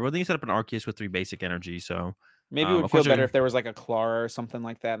double turbo, then you set up an Arceus with 3 basic energy, so, Maybe it would of course, feel you're better gonna if there was like a Clara or something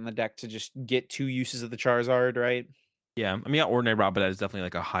like that in the deck to just get two uses of the Charizard, right? yeah, I mean, yeah, Ordinary Rod, but that is definitely,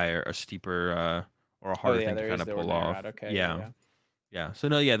 like, a steeper, or a Oh harder yeah, thing to there is kinda the pull ordinary off. rod. Okay, yeah, Yeah. yeah. Yeah. So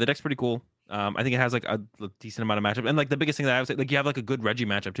no, yeah, the deck's pretty cool. I think it has like a decent amount of matchup, and like the biggest thing that I would say, like you have like a good Reggie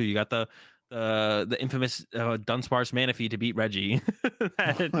matchup too. You got the infamous Dunsparce Manaphy to beat Reggie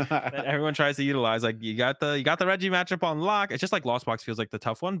that everyone tries to utilize. Like you got the Reggie matchup on lock. It's just like Lost Box feels like the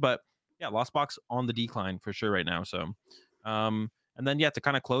tough one, but yeah, Lost Box on the decline for sure right now. So, and then yeah, to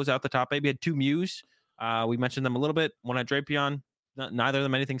kind of close out the top eight, we had two Mews. We mentioned them a little bit. One at Drapion, neither of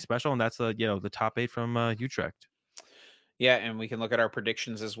them anything special, and that's the top eight from Utrecht. Yeah, and we can look at our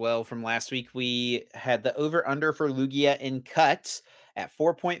predictions as well from last week. We had the over under for Lugia in cut at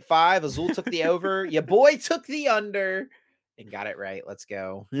 4.5. Azul took the over. Your boy took the under and got it right. Let's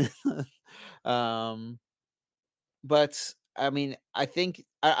go. um But I mean, I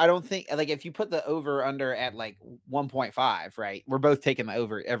don't think like if you put the over under at like 1.5, right? We're both taking the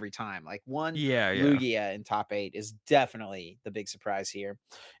over every time. Like one Yeah, yeah, Lugia in top eight is definitely the big surprise here.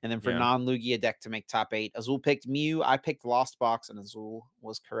 And then for yeah. non-Lugia deck to make top eight, Azul picked Mew, I picked Lost Box, and Azul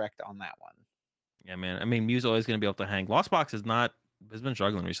was correct on that one. Yeah, man. I mean, Mew's always gonna be able to hang. Lost Box is not has been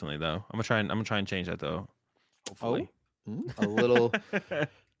struggling recently though. I'm gonna try and change that though. Oh, Hopefully. a little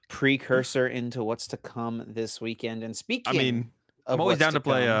precursor into what's to come this weekend. And I speaking mean, I'm of always what's down to to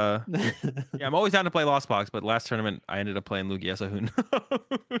play come, yeah, I'm always down to play Lost Box, but last tournament I ended up playing Lugia, so who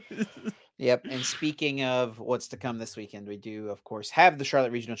knows? Yep. And speaking of what's to come this weekend, we do, of course, have the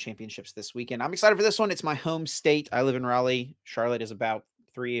Charlotte Regional Championships this weekend. I'm excited for this one. It's my home state. I live in Raleigh. Charlotte is about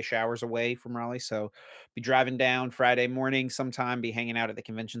 3-ish hours away from Raleigh. So be driving down Friday morning sometime, be hanging out at the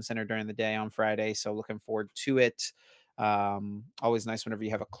convention center during the day on Friday. So looking forward to it. Always nice whenever you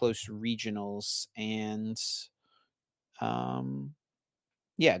have a close regionals. And um,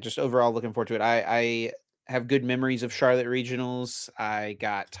 yeah, just overall looking forward to it. I have good memories of Charlotte regionals. I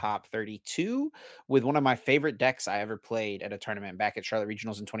got top 32 with one of my favorite decks I ever played at a tournament back at Charlotte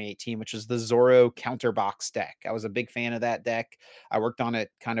regionals in 2018, which is the Zorro counterbox deck. I was a big fan of that deck. I worked on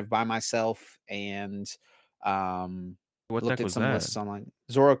it kind of by myself, and um What Looked deck at was some that? lists online.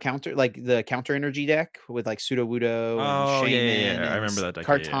 Zoro counter, like the counter energy deck with like Sudowoodo and Oh, yeah, yeah, Shaman yeah. I and remember that deck.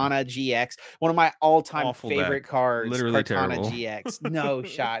 Yeah, yeah. Kartana GX. One of my all-time Awful deck. favorite cards, Literally Kartana terrible. GX. No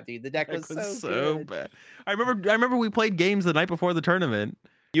shot, dude. The deck Deck was was so so good. bad. I remember we played games the night before the tournament.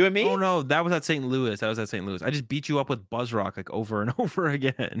 You and me? Oh no, that was at St. Louis. That was at St. Louis. I just beat you up with Buzzrock like over and over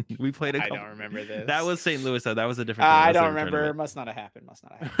again. We played a I couple. don't remember That this. was St. Louis though. That was a different tournament. I That's a don't different remember. tournament. Must not have happened. Must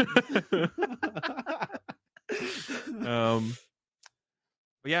not have happened. um,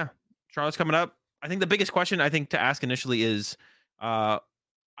 but yeah, Charlotte's coming up. I think the biggest question I think to ask initially is, I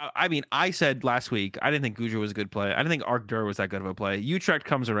mean, I said last week I didn't think Gudra was a good play. I didn't think Arc Dura was that good of a play. Utrecht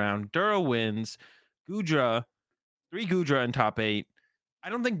comes around, Dura wins, Gudra, 3 Gudra in top 8. I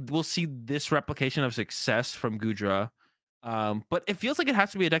don't think we'll see this replication of success from Gudra. But it feels like it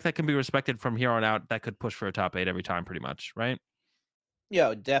has to be a deck that can be respected from here on out that could push for a top 8 every time, pretty much, right?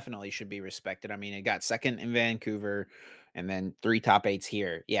 Yo, definitely should be respected. I mean, it got second in Vancouver and then 3 top 8s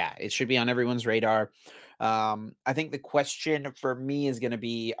here. Yeah, it should be on everyone's radar. I think the question for me is going to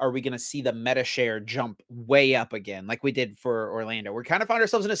be, are we going to see the meta share jump way up again like we did for Orlando? We're kind of found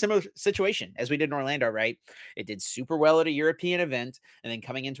ourselves in a similar situation as we did in Orlando, right? It did super well at a European event, and then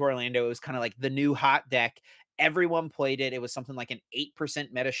coming into Orlando, it was kind of like the new hot deck. Everyone played it. It was something like an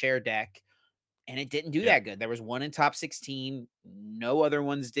 8% meta share deck, and it didn't do Yeah. that good. There was one in top 16, no other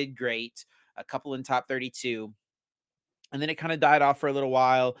ones did great, a couple in top 32. And then it kind of died off for a little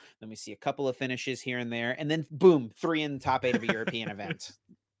while. Then we see a couple of finishes here and there. And then boom, 3 in the top 8 of a European event.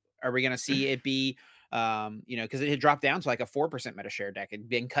 Are we going to see it be because it had dropped down to like a 4% meta share deck. It'd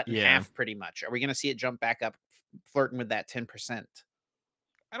been cut in Yeah. half pretty much. Are we going to see it jump back up, flirting with that 10%?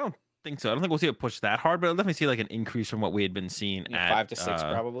 I don't think so. I don't think we'll see it push that hard, but I'll definitely see like an increase from what we had been seeing at 5 to 6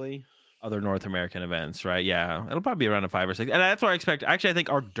 probably. other North American events, right? Yeah, it'll probably be around a 5 or 6, and that's what I expect. Actually, I think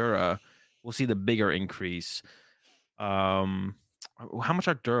Ardura will see the bigger increase. Um, how much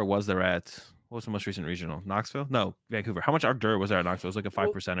Ardura was there at? What was the most recent regional? Knoxville? No, Vancouver. How much Ardura was there at Knoxville? It was like a five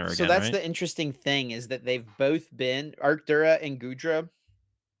Well, percenter so again, that's right? the interesting thing is that they've both been Arctura and Gudra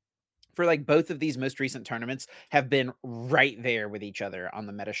for like both of these most recent tournaments have been right there with each other on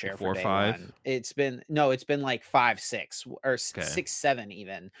the meta Like share for four or day five. one. It's been like 5, 6 or Okay. 6, 7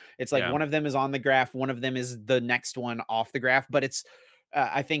 even. It's like Yeah. one of them is on the graph, one of them is the next one off the graph, but it's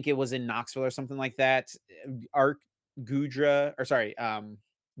I think it was in Knoxville or something like that. Arc Gudra or sorry,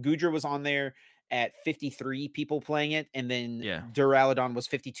 Gudra was on there at 53 people playing it, and then Yeah. Duraludon was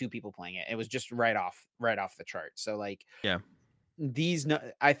 52 people playing it. It was just right off the chart. So like Yeah. these no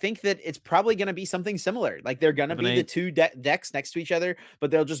I think that it's probably gonna be something similar. Like, they're gonna Seven, be the eight. 2 decks next to each other, but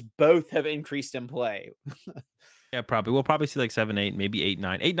they'll just both have increased in play. Yeah, probably. We'll probably see like 7, 8, maybe 8,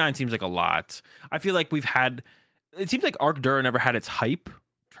 9. 8, 9 seems like a lot. I feel like we've had. It seems like Arc Dura never had its hype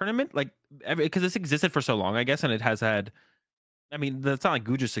tournament, like because it's existed for so long, I guess, and it has had. I mean, it's not like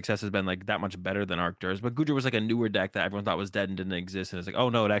Guja's success has been like that much better than Arc Dura's, but Guja was like a newer deck that everyone thought was dead and didn't exist, and it's like, oh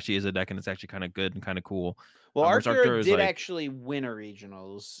no, it actually is a deck, and it's actually kind of good and kind of cool. Well, Whereas Arc Arctura Dura is did like, actually win a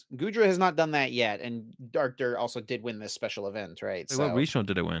regionals. Gudra has not done that yet, and Arctur also did win this special event, right? wait, what So, regional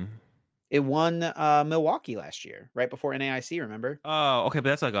did it win? it won, Milwaukee last year, right before NAIC, remember? Oh, okay, but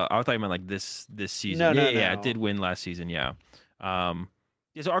that's like I thought you meant like this season. No, Yeah, no, yeah, yeah, it did no. win last season. Yeah. Um,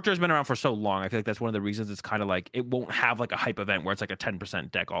 yeah, so Archer has been around for so long. I feel like that's one of the reasons it's kind of like it won't have like a hype event where it's like a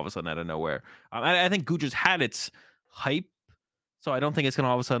 10% deck all of a sudden out of nowhere. I think Guja's had its hype, so I don't think it's gonna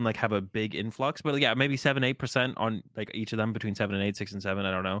all of a sudden like have a big influx. But yeah, maybe 7, 8% on like each of them between 7 and 8, 6 and 7.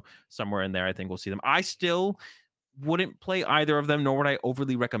 I don't know, somewhere in there. I think we'll see them. I still wouldn't play either of them, nor would I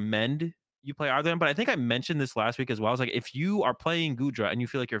overly recommend you play either of them. But I think I mentioned this last week as well. I was like, if you are playing Gudra and you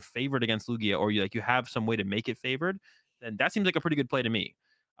feel like you're favored against Lugia, or you have some way to make it favored, then that seems like a pretty good play to me.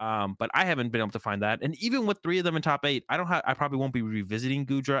 But I haven't been able to find that. And even with 3 of them in top 8, I probably won't be revisiting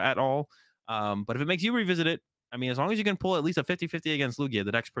Gudra at all. But if it makes you revisit it, I mean, as long as you can pull at least a 50-50 against Lugia,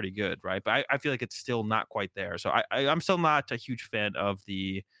 the deck's pretty good, right? But I feel like it's still not quite there. So I'm still not a huge fan of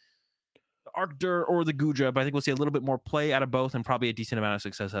the Arctur or the Gudra, but I think we'll see a little bit more play out of both and probably a decent amount of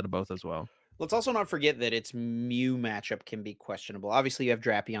success out of both as well. Let's also not forget that its Mew matchup can be questionable. Obviously, you have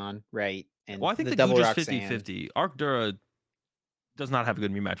Drapion, right? And Well, I think the the Double Gudra's Roxanne. 50-50. Arcdura does not have a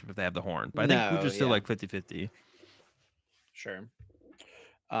good Mew matchup if they have the horn, but I think No, Gudra's still yeah, like 50-50. sure.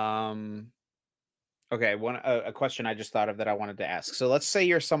 Um, Okay, one a question I just thought of that I wanted to ask. So let's say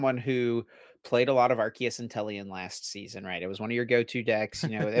you're someone who played a lot of Arceus Intellion last season, right? It was one of your go-to decks.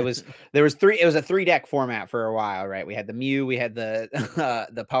 You know, it was a 3 deck format for a while, right? We had the Mew, we had the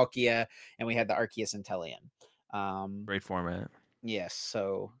the Palkia, and we had the Arceus Intellion. Great format. Yes,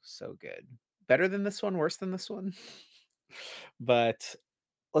 so good. Better than this one, worse than this one. But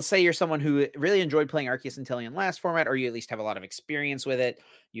let's say you're someone who really enjoyed playing Arceus Intellion last format, or you at least have a lot of experience with it.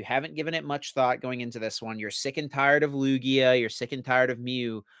 You haven't given it much thought going into this one. You're sick and tired of Lugia. You're sick and tired of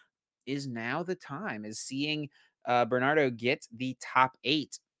Mew. Is now the time? Is seeing Bernardo get the top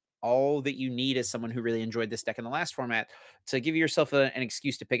 8 all that you need as someone who really enjoyed this deck in the last format to give yourself an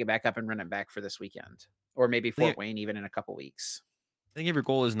excuse to pick it back up and run it back for this weekend, or maybe I think Fort Wayne even in a couple weeks? I think if your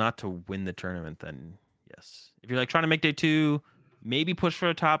goal is not to win the tournament, then yes. If you're like trying to make day two, maybe push for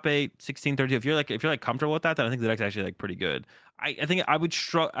a top 8, 16, 32. If you're like comfortable with that, then I think the deck's actually like pretty good. I think I would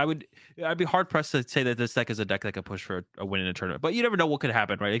I'd be hard pressed to say that this deck is a deck that could push for a win in a tournament. But you never know what could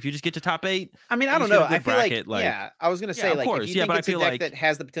happen, right? If you just get to top 8 I mean, and I you don't just get know. a I good feel like, bracket, like yeah, I was gonna yeah, say, of like, if course. you Yeah, think but I it's a feel deck that like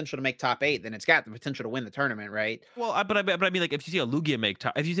has the potential to make top 8, then it's got the potential to win the tournament, right? well, but I mean, like, if you see a Lugia make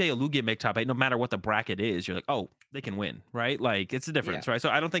top, if you say a Lugia make top 8, no matter what the bracket is, you're like, oh, they can win, right? Like, it's a Yeah. difference, right? So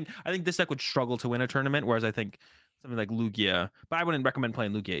I think this deck would struggle to win a tournament, whereas I think something like Lugia, but I wouldn't recommend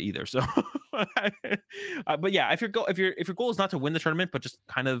playing Lugia either. So, but yeah, if your goal is not to win the tournament, but just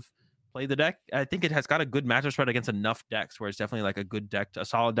kind of play the deck, I think it has got a good matchup spread against enough decks where it's definitely like a good deck, a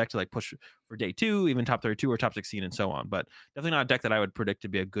solid deck to like push for day two, even top 32 or top 16 and so on. But definitely not a deck that I would predict to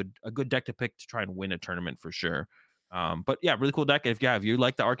be a good deck to pick to try and win a tournament for sure. But yeah, really cool deck. If you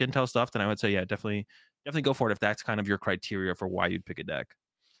like the Arc Intel stuff, then I would say yeah, definitely go for it if that's kind of your criteria for why you'd pick a deck.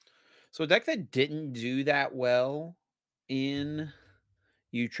 So a deck that didn't do that well in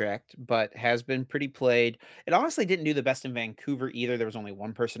Utrecht, but has been pretty played. It honestly didn't do the best in Vancouver either. There was only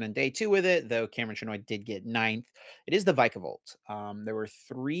one person in day 2 with it, though Cameron Chenoy did get ninth. It is the Vikavolt. There were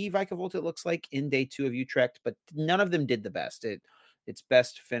 3 Vikavolt, it looks like, in day 2 of Utrecht, but none of them did the best. Its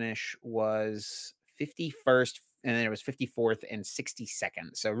best finish was 51st, and then it was 54th and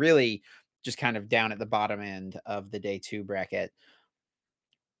 62nd. So really just kind of down at the bottom end of the day 2 bracket.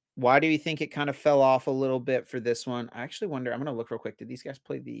 Why do you think it kind of fell off a little bit for this one? I actually wonder. I'm gonna look real quick. Did these guys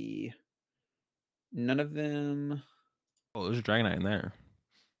play the none of them? Oh, there's a Dragonite in there.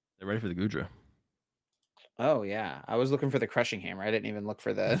 They're ready for the Gudra. Oh yeah. I was looking for the crushing hammer. I didn't even look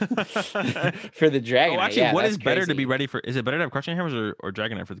for the for the Dragonite. Actually, Yeah, what that's is better to be crazy. ready for? Is it better to have Crushing Hammers or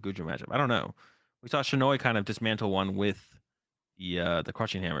Dragonite for the Gudra matchup? I don't know. We saw Shinoy kind of dismantle one with the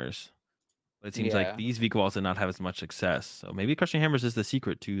Crushing Hammers. But it seems like Yeah. these V Balls did not have as much success. So maybe Crushing Hammers is the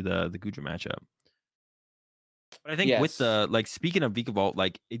secret to the Gudra matchup. But I think with Yes. the like speaking of Vikavolt,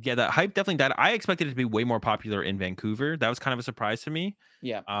 like yeah, that hype definitely died. I expected it to be way more popular in Vancouver. That was kind of a surprise to me.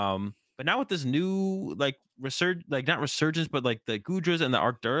 Yeah. But now with this new like not resurgence, but like the Gudras and the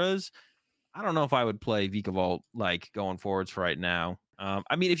Arcturas, I don't know if I would play Vikavolt like going forwards for right now.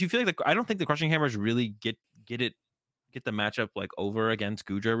 I mean, if you feel like I don't think the Crushing Hammers really get the matchup like over against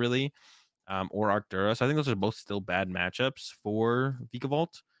Gudra really, or Arctura. So I think those are both still bad matchups for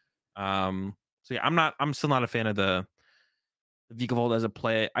Vikavolt. So yeah, I'm still not a fan of the Vikavolt as a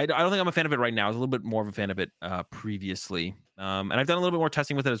play. I don't think I'm a fan of it right now. I was a little bit more of a fan of it previously. And I've done a little bit more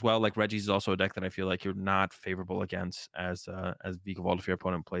testing with it as well. Like Reggie's is also a deck that I feel like you're not favorable against as Vikavolt if your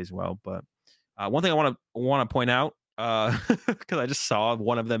opponent plays well. But one thing I want to point out because I just saw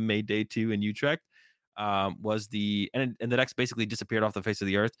one of them made day two in Utrecht was and the deck's basically disappeared off the face of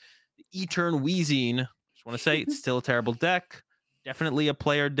the earth. The Etern Wheezing. Just want to say it's still a terrible deck. Definitely a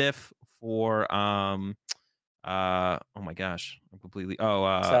player diff for oh my gosh, I'm completely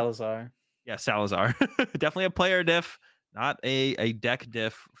Salazar. yeah, Salazar. Definitely a player diff, not a deck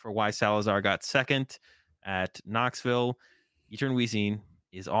diff for why Salazar got second at Knoxville. Etern Weezing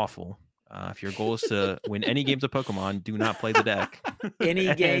is awful. If your goal is to win any games of Pokemon, do not play the deck. Any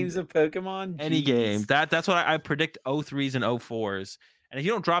And games of Pokemon? any game. Jeez. That's what I predict O3s and O4s. And if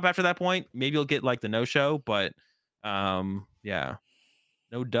you don't drop after that point, maybe you'll get like the no show. But yeah,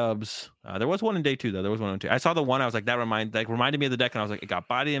 no dubs. There was one in day two though. There was one in two. I saw the one. I was like, reminded me of the deck, and I was like, it got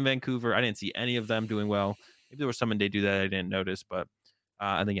bodied in Vancouver. I didn't see any of them doing well. Maybe there was some in day two that I didn't notice, but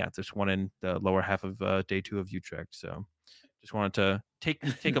I think yeah, there's one in the lower half of day two of Utrecht. So just wanted to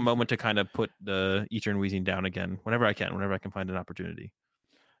take a moment to kind of put the Etern Wheezing down again whenever I can find an opportunity.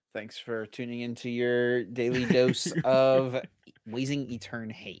 Thanks for tuning into your daily dose of wheezing Etern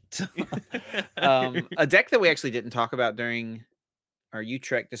hate. A deck that we actually didn't talk about during our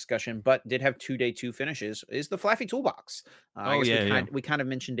Utrecht discussion, but did have 2 day 2 finishes is the Flaffy Toolbox. I Oh guess yeah, yeah. we kind of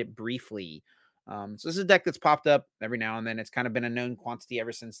mentioned it briefly. So this is a deck that's popped up every now and then. It's kind of been a known quantity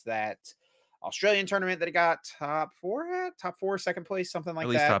ever since that Australian tournament that it got top 4, second place, something At like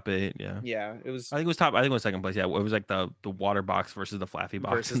least that. top eight. Yeah. Yeah, it was I think it was top. I think it was second place. Yeah, it was like the water box versus the Flaffy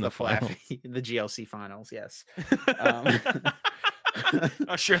box versus in the the finals. Flaffy, the GLC finals. Yes. Um,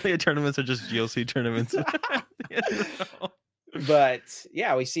 Australia tournaments are just GLC tournaments. At the end of it all. But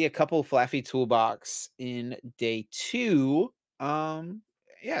yeah, we see a couple Flaffy Toolbox in day 2.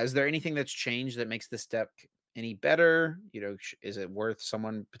 Yeah, is there anything that's changed that makes this deck any better? Is it worth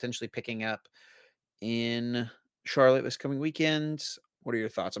someone potentially picking up in Charlotte this coming weekend? What are your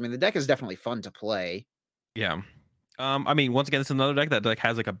thoughts? I mean, the deck is definitely fun to play. Yeah. I mean, once again, it's another deck that like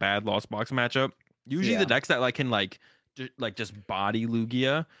has like a bad lost box matchup. Usually, the Yeah. decks that like can like just body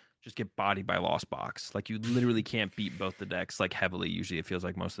Lugia just get bodied by lost box. Like you literally can't beat both the decks like heavily. Usually, it feels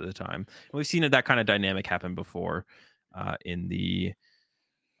like most of the time. And we've seen that kind of dynamic happen before in the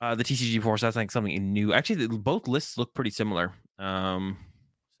TCG Force. That's like something new. Actually, both lists look pretty similar.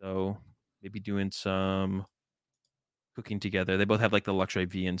 So maybe doing some cooking together. They both have like the Luxray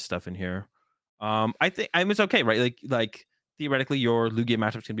V and stuff in here. I mean it's okay, right? Like theoretically, your Lugia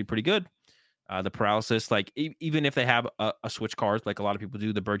matchup's gonna be pretty good. The paralysis, like even if they have a switch card, like a lot of people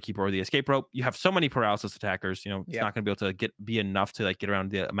do, the Bird Keeper or the Escape Rope, you have so many paralysis attackers. You know, it's Yep. not going to be able to be enough to like get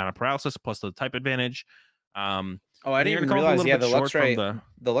around the amount of paralysis plus the type advantage. Oh, I I think didn't you're going to even come up a realize. little Yeah, bit the short from Luxray, the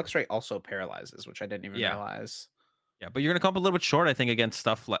the Luxray also paralyzes, which I didn't even yeah. realize. Yeah, but you're gonna come up a little bit short, I think, against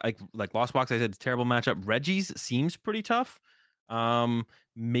stuff like Lost Box. I said it's a terrible matchup. Reggie's seems pretty tough. Um,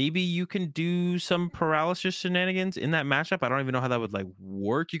 Maybe you can do some paralysis shenanigans in that matchup. I don't even know how that would like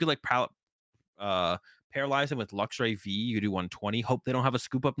work. You could like uh paralyze him with Luxray V. You could do 120. Hope they don't have a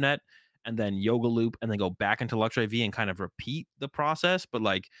scoop up net, and then Yoga Loop, and then go back into Luxray V and kind of repeat the process. But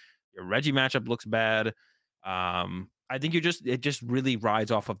like your Reggie matchup looks bad. I think it just really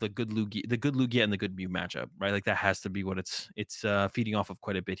rides off of the good Lugia and the good Mew matchup, right? Like that has to be what it's feeding off of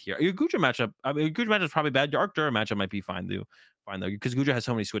quite a bit here. Your Guja matchup, I mean, your Guja matchup is probably bad. Your Arctura matchup might be fine though, because Guja has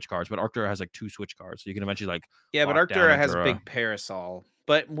so many switch cards, but Arctura has like two switch cards, so you can eventually like Yeah, but lock down Arctura has Arctura. big parasol.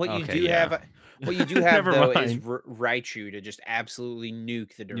 But Okay, yeah, what you do have never though is mind. Raichu to just absolutely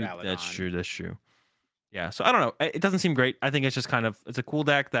nuke the Nuke. That's Duraludon. true. That's true. Yeah. So I don't know. It doesn't seem great. I think it's just kind of it's a cool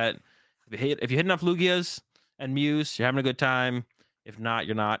deck that if you hit enough Lugias and Mews, you're having a good time. If not,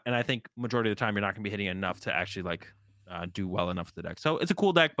 you're not. And I think majority of the time you're not going to be hitting enough to actually like do well enough with the deck. So it's a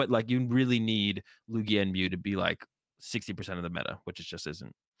cool deck, but like you really need Lugia and Mew to be like 60% of the meta, which it just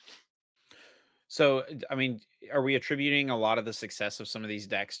isn't. So, I mean, are we attributing a lot of the success of some of these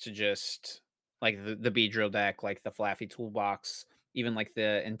decks to just like the Beedrill deck, like the Flaffy Toolbox, even like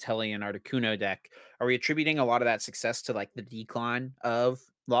the Inteleon Articuno deck? Are we attributing a lot of that success to like the decline of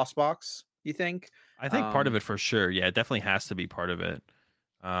Lost Box, you think? I think part of Um, it for sure. Yeah, it definitely has to be part of it.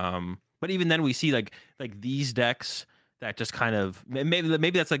 But even then, we see like these decks that just kind of maybe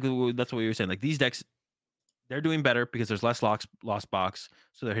that's like that's what you were saying. Like these decks, they're doing better because there's less lost box,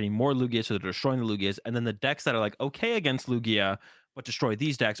 so they're hitting more Lugia, so they're destroying the Lugias. And then the decks that are like okay against Lugia but destroy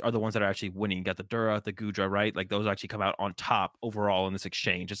these decks are the ones that are actually winning. You got the Dura, the Gudra, right? Like those actually come out on top overall in this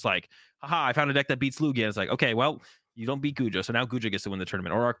exchange. It's like, haha, I found a deck that beats Lugia. It's like, okay, well, you don't beat Gudra, so now Gudra gets to win the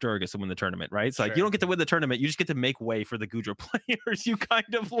tournament, or Arctura gets to win the tournament, right? It's like you don't sure. get to win the tournament, you just get to make way for the Gudra players. You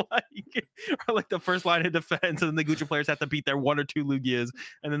kind of like are like the first line of defense, and then the Gudra players have to beat their one or two Lugias,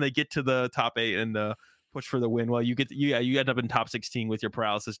 and then they get to the top eight and push for the win. Well, you end up in top 16 with your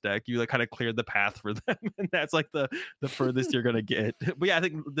paralysis deck. You like kind of cleared the path for them, and that's like the furthest you're gonna get. But yeah, I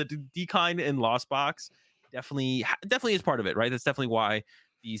think the decline in Lost Box definitely is part of it, right? That's definitely why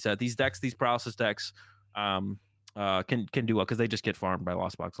these decks, these paralysis decks, can do well because they just get farmed by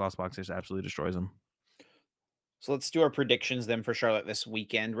Lost Box. Lost Box just absolutely destroys them. So let's do our predictions then for Charlotte this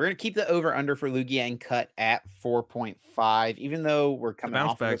weekend. We're going to keep the over under for Lugia and cut at 4.5, even though we're It's a coming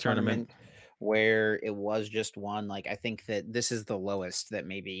bounce off of a back tournament. tournament where it was just one. Like, I think that this is the lowest that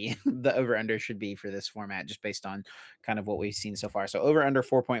maybe the over under should be for this format, just based on kind of what we've seen so far. So over under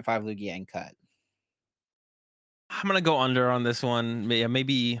 4.5 Lugia and cut. I'm gonna go under on this one. Yeah,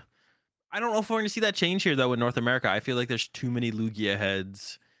 maybe I don't know if we're going to see that change here though in North America. I feel like there's too many Lugia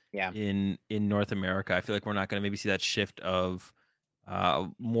heads Yeah. in North America. I feel like we're not going to maybe see that shift of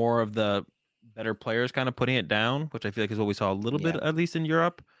more of the better players kind of putting it down, which I feel like is what we saw a little bit Yeah. at least in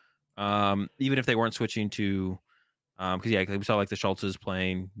Europe. Even if they weren't switching to because yeah, we saw like the Schultzes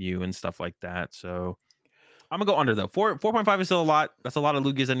playing Mew and stuff like that. So I'm gonna go under though. 4.5 is still a lot. That's a lot of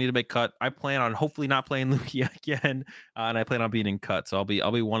Lugias I need to make cut. I plan on hopefully not playing Lugia again, and I plan on being in cut. So I'll be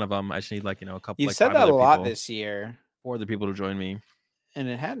one of them. I just need like a couple You've like said five that a other lot people, this year, four other people to join me. and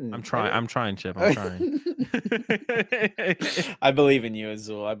it hadn't. I'm trying, Chip. I'm trying. I believe in you,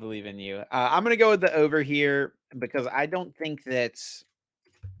 Azul. I believe in you. I'm going to go with the over here because I don't think that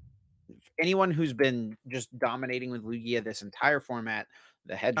anyone who's been just dominating with Lugia this entire format,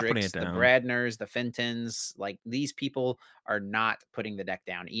 the Not putting it Hedricks, the down. Bradners, the Fentons, like these people are not putting the deck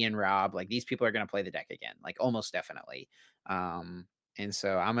down. Ian Robb, like these people are going to play the deck again, like almost definitely. And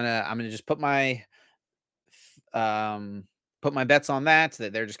so I'm gonna just um put my bets on that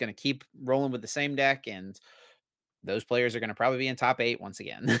they're just going to keep rolling with the same deck, and those players are going to probably be in top 8 once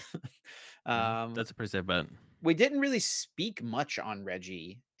again. um, That's a pretty safe bet. we didn't really speak much on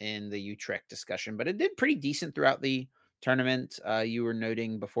Reggie in the Utrecht discussion, but it did pretty decent throughout the tournament. You were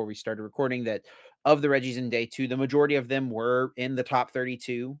noting before we started recording that of the Reggies in day 2, the majority of them were in the top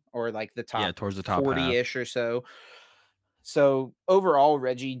 32 or like the Yeah, top towards the top half. 40-ish or so. So overall,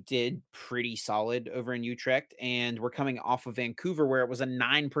 Reggie did pretty solid over in Utrecht, and we're coming off of Vancouver where it was a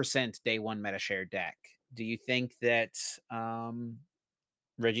 9% day 1 meta share deck. Do you think that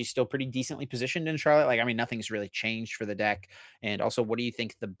Reggie's still pretty decently positioned in Charlotte? Like, I mean, nothing's really changed for the deck. And also, what do you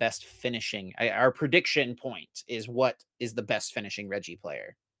think the best finishing? Our prediction point is what is the best finishing Reggie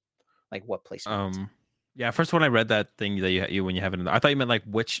player? Like, what placement? Um, yeah, first when I read that thing that you when you have it, I thought you meant like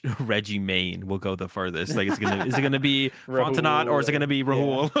which Reggie main will go the furthest. Like, is it gonna be Fontenot or Rahul, is it gonna or be yeah,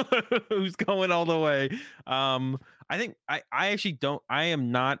 Rahul who's going all the way? I think I actually don't. I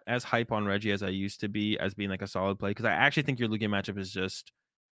am not as hype on Reggie as I used to be as being like a solid play because I actually think your Lugia matchup is just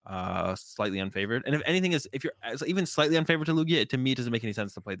slightly unfavored. And if anything is if you're even slightly unfavored to Lugia, to me it doesn't make any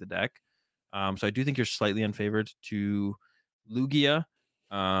sense to play the deck. So I do think you're slightly unfavored to Lugia.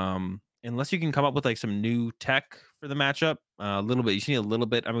 Unless you can come up with like some new tech for the matchup, a little bit. You see a little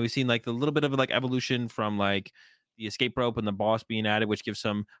bit. I mean, we've seen like the little bit of like evolution from like the escape rope and the boss being added, which gives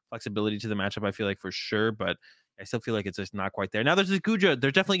some flexibility to the matchup. I feel like for sure, but I still feel like it's just not quite there. Now there's this Gudra.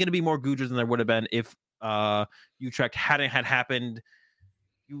 There's definitely going to be more Gudras than there would have been if Utrecht hadn't had happened.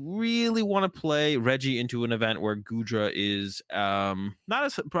 You really want to play Reggie into an event where Gudra is not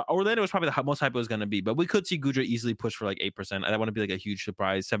as Orlando was probably the most hype it was going to be, but we could see Gudra easily push for like 8%. I want to be like a huge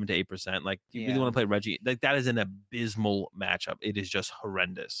surprise, 7 to 8%. Like, do you really yeah. want to play Reggie? Like, that is an abysmal matchup. It is just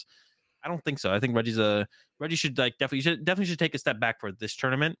horrendous. I don't think so. I think Reggie should like definitely should take a step back for this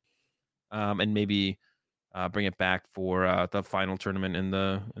tournament, and maybe bring it back for the final tournament in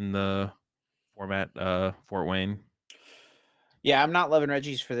the format, Fort Wayne. Yeah, I'm not loving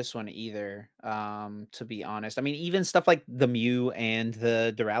Reggie's for this one either, to be honest. I mean, even stuff like the Mew and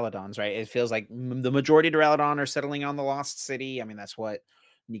the Duraludons, right? It feels like the majority of Duraludon are settling on the Lost City. I mean, that's what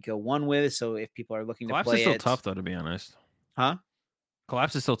Nico won with. So if people are looking to Collapse is play still it, tough though, to be honest. huh?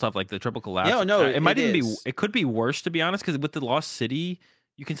 Collapse is still tough, like the triple collapse. No, no, It might it even be. is. It could be worse, to be honest, because with the Lost City,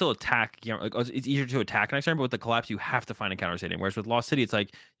 you can still attack. You know, like, it's easier to attack next turn, but with the collapse, you have to find a counter stadium. Whereas with Lost City, it's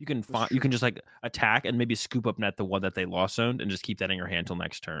like you can That's find, you true. can just like attack and maybe scoop up net the one that they lost zoned and just keep that in your hand till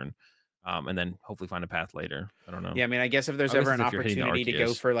next turn, and then hopefully find a path later. I don't know. Yeah, I mean, I guess if there's I guess ever it's an if you're hitting the opportunity to go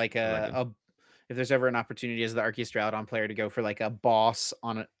Arceus for like or like a if there's ever an opportunity as the Arceus Droudon player to go for like a boss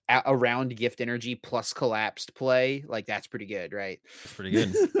on around gift energy plus collapsed play, like that's pretty good, right? that's pretty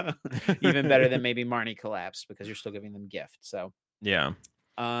good. Even better than maybe Marnie collapsed because you're still giving them gift. So, Yeah.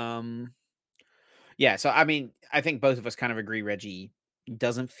 um, yeah. So I mean, I think both of us kind of agree Reggie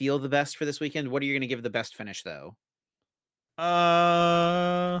doesn't feel the best for this weekend. What are you going to give the best finish though?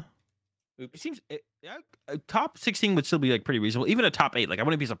 Uh, It Oops. seems yeah, a top 16 would still be like pretty reasonable. Even a top 8, like I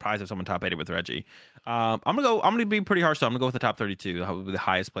wouldn't be surprised if someone top 8 it with Reggie. I'm gonna go. I'm gonna be pretty harsh. So I'm gonna go with the top 32, the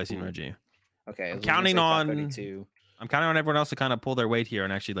highest placing Ooh. Reggie. Okay, I I'm was gonna counting say top on 32. I'm counting on everyone else to kind of pull their weight here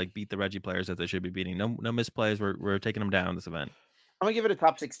and actually like beat the Reggie players that they should be beating. No misplays. We're taking them down this event. I'm gonna give it a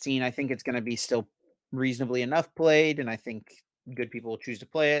top 16. I think it's gonna be still reasonably enough played, and I think good people will choose to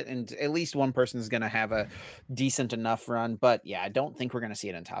play it, and at least one person is gonna have a decent enough run. But yeah, I don't think we're gonna see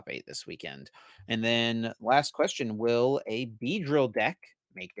it in top 8 this weekend. And then last question: will a B drill deck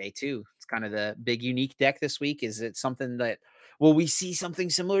make day 2? It's kind of the big unique deck this week. Is it something that will we see something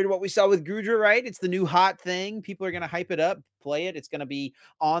similar to what we saw with Grudra? Right, it's the new hot thing. People are gonna hype it up, play it. It's gonna be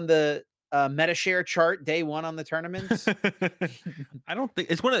on the meta share chart day 1 on the tournament. I don't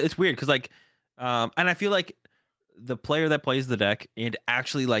think it's weird because like, and I feel like the player that plays the deck and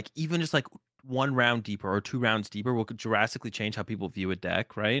actually like even just like one round deeper or 2 rounds deeper will drastically change how people view a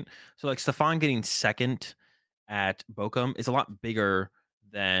deck, right? So like Stefan getting second at Bochum is a lot bigger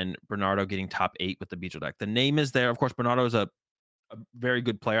than Bernardo getting top 8 with the Beetle deck. The name is there. Of course, Bernardo is a very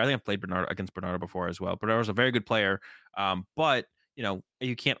good player. I think I've played Bernardo against Bernardo before as well. Bernardo's a very good player, but you know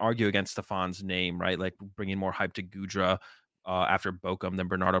you can't argue against Stefan's name, right? Like bringing more hype to Gudra after Bochum than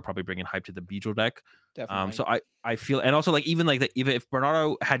Bernardo probably bringing hype to the Beetle deck. So Definitely. I feel, and also like even like that, even if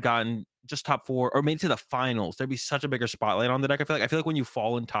Bernardo had gotten just top 4 or made it to the finals, there'd be such a bigger spotlight on the deck. I feel like when you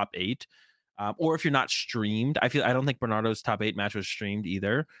fall in top 8, or if you're not streamed, I don't think Bernardo's top 8 match was streamed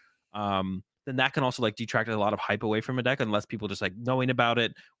either. Then that can also like detract a lot of hype away from a deck unless people just like knowing about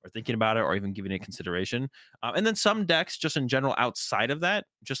it or thinking about it or even giving it consideration. And then some decks just in general outside of that,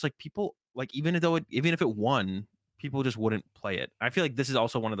 just like people like even if it won, people just wouldn't play it. I feel like this is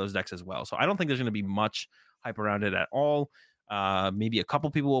also one of those decks as well. So I don't think there's going to be much hype around it at all. Maybe a couple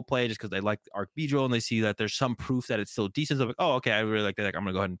people will play just because they like Arc Beedrill and they see that there's some proof that it's still decent. So like, oh, okay, I really like that deck. I'm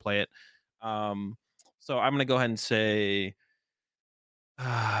gonna go ahead and play it. So I'm gonna go ahead and say,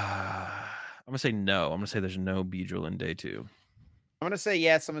 I'm gonna say no. I'm gonna say there's no Beedrill in day two. I'm gonna say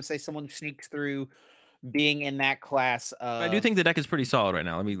yes. I'm gonna say someone sneaks through being in that class But I do of think the deck is pretty solid right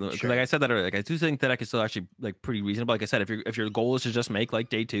now. I mean, because like I sure. said that earlier, like I do think the deck is still actually like pretty reasonable. Like I said, if your goal is to just make like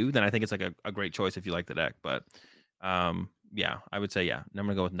day two, then I think it's like a great choice if you like the deck. But yeah, I would say yeah. I'm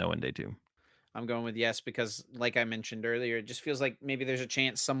gonna go with no in day two. I'm going with yes because, like I mentioned earlier, it just feels like maybe there's a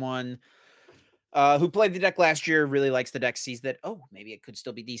chance someone who played the deck last year really likes the deck, sees that oh maybe it could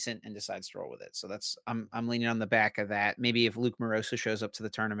still be decent, and decides to roll with it. So that's I'm leaning on the back of that. Maybe if Luke Moroso shows up to the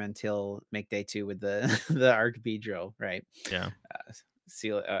tournament, he'll make day two with the the Arc Beedrill, right? Yeah.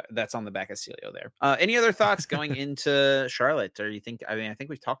 Seal that's on the back of Celio there. Any other thoughts going into Charlotte? Or you think? I mean, I think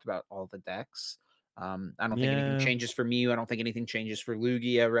we've talked about all the decks. I don't think anything Yeah. changes for me. I don't think anything changes for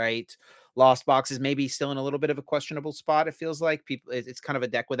Lugia. Right? Lost Box is maybe still in a little bit of a questionable spot. It feels like people. It's kind of a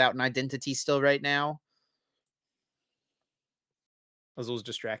deck without an identity still right now. Azul's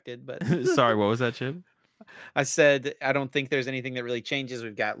distracted, but Sorry, what was that, Chip? I said I don't think there's anything that really changes.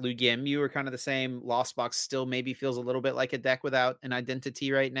 We've got Lugia and Mew are kind of the same. Lost Box still maybe feels a little bit like a deck without an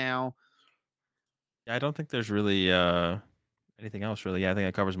identity right now. Yeah, I don't think there's really anything else really. Yeah, I think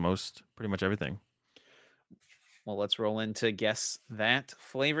it covers pretty much everything. Well, let's roll into Guess That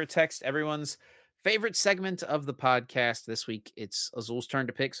Flavor Text, everyone's favorite segment of the podcast this week. It's Azul's turn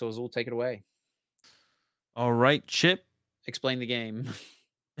to pick, so Azul, take it away. All right, Chip. Explain the game.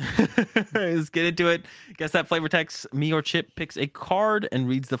 Let's get into it. Guess that flavor text. Me or Chip picks a card and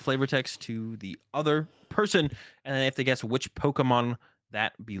reads the flavor text to the other person, and then they have to guess which Pokemon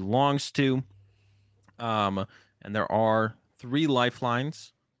that belongs to. And there are 3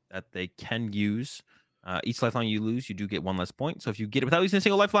 lifelines that they can use. Each lifeline you lose, you do get 1 less point. So if you get it without using a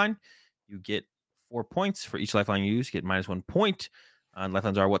single lifeline, you get 4 points. For each lifeline you use, you get -1 point.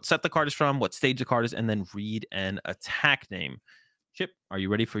 Lifelines are what set the card is from, what stage the card is, and then read an attack name. Chip, are you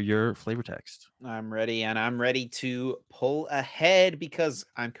ready for your flavor text? I'm ready, and I'm ready to pull ahead because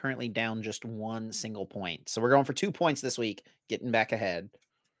I'm currently down just 1 single point. So we're going for 2 points this week, getting back ahead.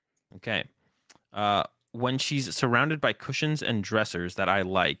 Okay. When she's surrounded by cushions and dressers that I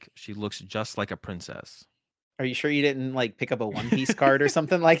like, she looks just like a princess. Are you sure you didn't like pick up a One Piece card or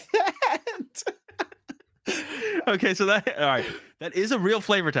something like that? Okay, so that all right. That is a real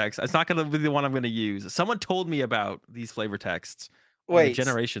flavor text. It's not gonna be the one I'm gonna use. Someone told me about these flavor texts on the Wait.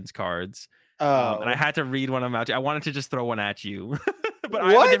 Generations cards. And I Oh. had to read one of them out. I wanted to just throw one at you. But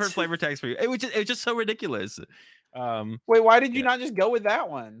I have a different What? flavor text for you. It was just so ridiculous. Wait, why did you Yeah. not just go with that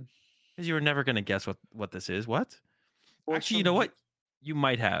one? Because you were never gonna guess what this is. What? Well, Actually, you know what? You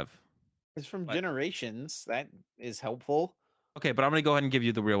might have. it's from But Generations. That is helpful. okay, but I'm gonna go ahead and give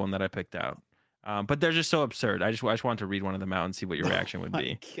you the real one that I picked out. But they're just so absurd. I just wanted to read one of them out and see what your reaction would My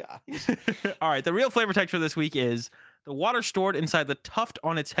be. gosh. All right, the real flavor text for this week is the water stored inside the tuft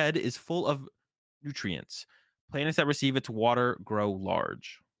on its head is full of nutrients. Planets that receive its water grow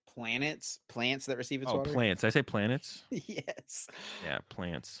large. Plants that receive its Oh, water? plants. Did I say planets? Yes. Yeah,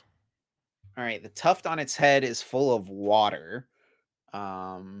 plants. All right, the tuft on its head is full of water.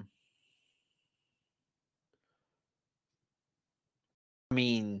 Um I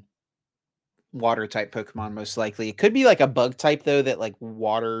mean, water type Pokemon most likely. It could be like a bug type though that like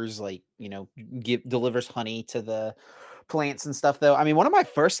waters like, delivers honey to the plants and stuff though. I mean, one of my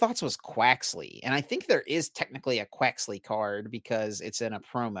first thoughts was Quaxley, and I think there is technically a Quaxley card because it's in a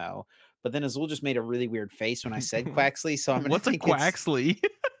promo. But then Azul just made a really weird face when I said Quaxley, so I'm gonna What's a think it's Quaxley?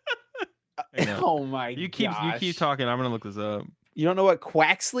 I know. oh my You keep gosh. talking. I'm gonna look this up. You don't know what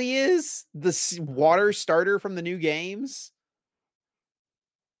Quaxley is? The water starter from the new games?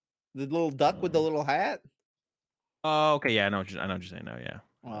 The little duck with the Um, little hat? oh, okay. Yeah, I know what you're saying now. Yeah,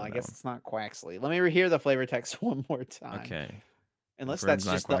 I Well, know I that guess one. it's not Quaxley. Let me rehear the flavor text one more time. Okay, Unless confirmed that's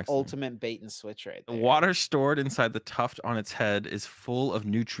not just the Quaxley. ultimate bait and switch right The there. water stored inside the tuft on its head is full of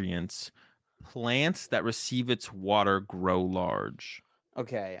nutrients. Plants that receive its water grow large.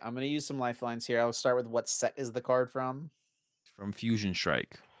 Okay, I'm gonna use some lifelines here. I'll start with what set is the card from? From Fusion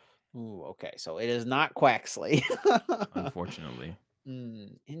Strike, Ooh, okay. So it is not Quaxley. unfortunately.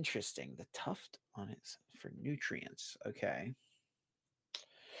 Interesting. The tuft on it for nutrients. Okay.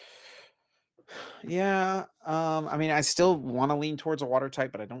 Yeah. I mean, I still want to lean towards a water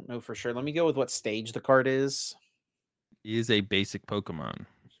type, but I don't know for sure. Let me go with what stage the card is. Is a basic Pokemon.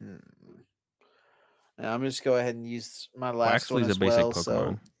 Hmm. Now, I'm just go ahead and use my last Quaxley one is a as basic well. So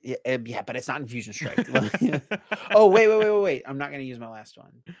Pokemon. yeah, yeah, but it's not Infusion Strike. Oh, wait. I'm not gonna use my last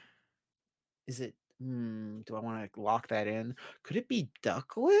one. Is it? Do I want to lock that in? Could it be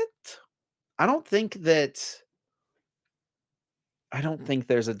Ducklet? I don't think that I don't think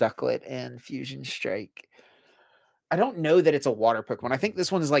there's a Ducklet in Fusion Strike. I don't know that it's a water Pokemon. I think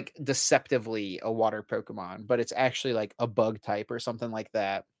this one is like deceptively a water Pokemon, but it's actually like a bug type or something like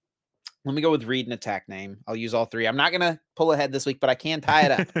that. Let me go with read and attack name. I'll use all three. I'm not gonna pull ahead this week, but I can tie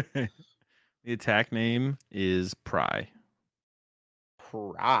it up. The attack name is Pry.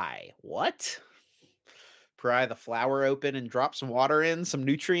 Pry. What? Pry the flower open and drop some water in, some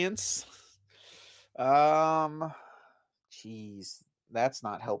nutrients. Um, Jeez, that's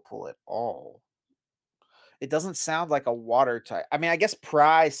not helpful at all. It doesn't sound like a water type. I mean, I guess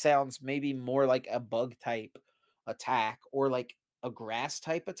pry sounds maybe more like a bug type attack or like a grass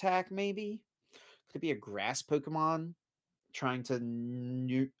type attack, maybe. Could it be a grass Pokemon trying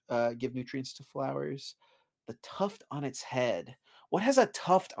to give nutrients to flowers? The tuft on its head. What has a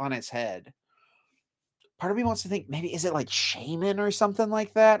tuft on its head? Part of me wants to think maybe is it like Shaman or something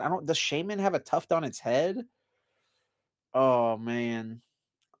like that? I don't. Does Shaman have a tuft on its head? Oh man,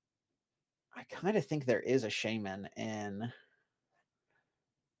 I kind of think there is a Shaman in.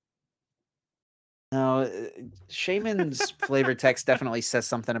 No, Shaman's flavor text definitely says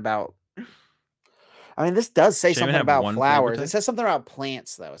something about. I mean, this does say Shaman something have about one flavor flowers. It text? says something about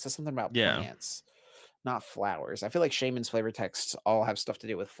plants, though. It says something about Yeah. plants, not flowers. I feel like Shaman's flavor texts all have stuff to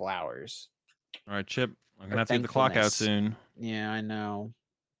do with flowers All right, Chip. I'm or gonna have to get the clock out thankfulness. soon. Yeah, I know.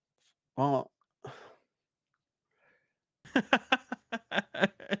 Well,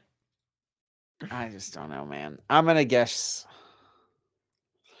 I just don't know, man. I'm gonna guess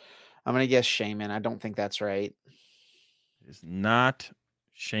Shaman. I don't think that's right. It's not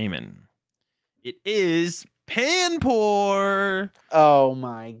Shaman. It is Panpour. Oh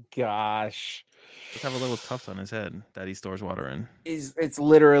my gosh. Does have a little tuft on his head that he stores water in. Is it's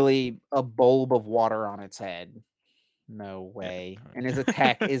literally a bulb of water on its head. No Yeah. way. And his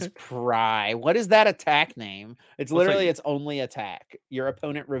attack is Pry. What is that attack name? It's Well, it's literally like its only attack. Your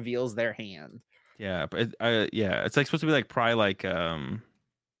opponent reveals their hand. yeah, but yeah, it's like supposed to be like pry, like I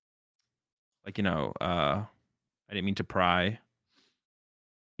didn't mean to pry,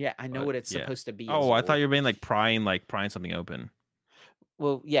 Yeah, I know but what it's yeah. supposed to be, Oh, I thought Azul. you were being like prying something open.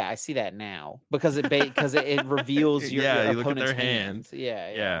 Well, yeah, I see that now because it reveals your Yeah, you look at opponent's their hand. hand. Yeah,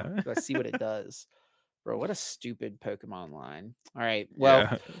 yeah. Yeah. I see what it does. Bro, what a stupid Pokemon line. All right. Well,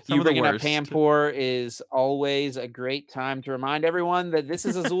 Yeah. Some you of the bringing up worst. Pampor is always a great time to remind everyone that this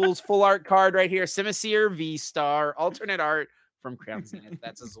is Azul's full art card right here. Simisear V Star, alternate art from Crown Zenith.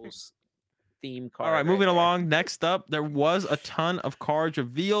 That's Azul's theme All right, card right moving there. along. Next up, there was a ton of cards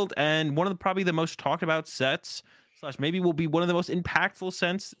revealed, and one of the probably the most talked about sets, slash maybe will be one of the most impactful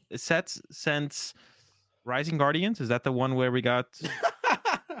sets since Rising Guardians. Is that the one where we got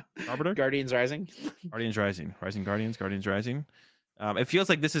Arbiter? Guardians Rising. Guardians Rising, Rising Guardians, Guardians Rising. It feels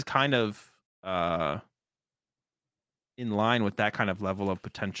like this is kind of in line with that kind of level of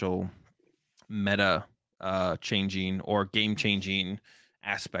potential meta changing or game changing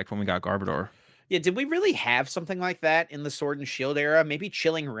aspect when we got Garbodor. Yeah, did we really have something like that in the Sword and Shield era? Maybe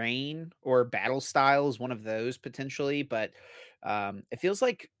Chilling Rain or Battle Style is one of those potentially, but it feels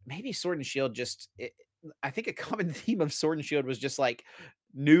like maybe Sword and Shield I think a common theme of Sword and Shield was just like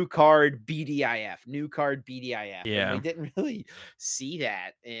new card BDIF, new card BDIF, and we Yeah, didn't really see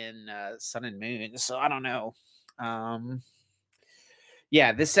that in Sun and Moon. So I don't know. Um,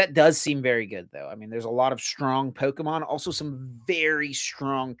 yeah, this set does seem very good, though. I mean, there's a lot of strong Pokemon, also some very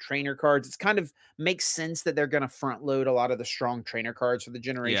strong trainer cards. It's kind of makes sense that they're going to front load a lot of the strong trainer cards for the yeah,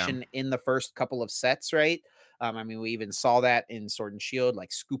 generation in the first couple of sets, right? I mean, we even saw that in Sword and Shield,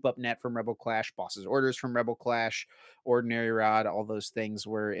 like Scoop Up Net from Rebel Clash, Boss's Orders from Rebel Clash, Ordinary Rod, all those things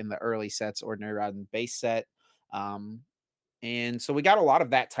were in the early sets, Ordinary Rod and base set. Um, and so we got a lot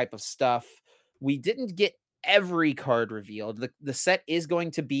of that type of stuff. We didn't get every card revealed. The set is going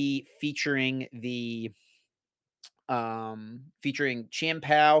to be featuring featuring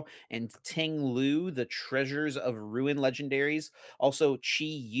Champao and Ting Lu, the treasures of ruin legendaries. Also, Chi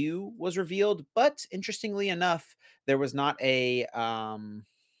Yu was revealed, but interestingly enough, there was not Ting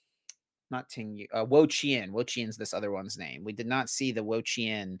Yu, Wo Chien. Wo Chien's this other one's name. We did not see the Wo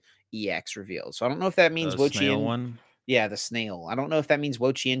Chien EX revealed. So I don't know if that means the Wo snail Chien. one. Yeah, the snail. I don't know if that means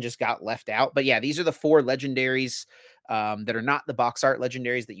Wo Chien just got left out, but yeah, these are the four legendaries that are not the box art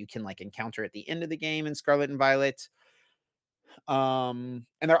legendaries that you can like encounter at the end of the game in Scarlet and Violet. And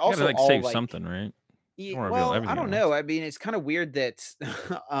they're You gotta also like all save like, something, right? You don't reveal well, I everything at don't know. once. I mean, it's kind of weird that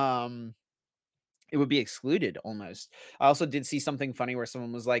it would be excluded almost. I also did see something funny where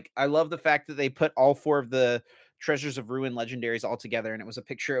someone was like, I love the fact that they put all four of the Treasures of Ruin legendaries all together, and it was a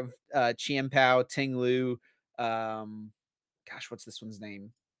picture of Chien Pao, Ting Lu, um, gosh, what's this one's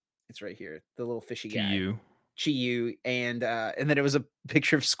name? It's right here, the little fishy To guy. you. Chiyu, and then it was a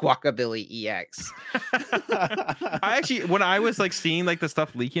picture of Squawkabilly EX. I actually, when I was like seeing like the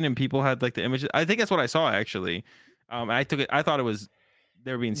stuff leaking and people had like the images, I think that's what I saw actually. I took it. I thought it was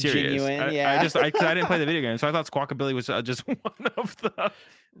they were being serious. Genuine, I yeah. just I because I didn't play the video game, so I thought Squawkabilly was just one of the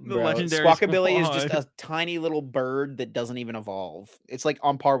Bro, legendary Squawkabilly is just squad. a tiny little bird that doesn't even evolve. It's like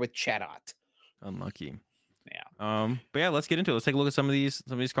on par with Chatot. Unlucky. Yeah. But yeah, let's get into it. Let's take a look at some of these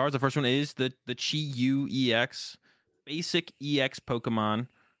cards. The first one is the Chi Yu EX, basic EX Pokemon,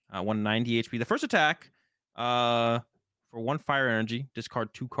 190 HP. The first attack, for 1 fire energy,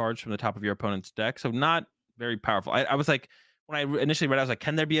 discard 2 cards from the top of your opponent's deck. So not very powerful. I was like, when I initially read, I was like,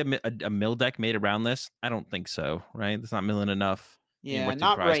 can there be a mill deck made around this? I don't think so. Right? It's not milling enough. Need more Yeah, two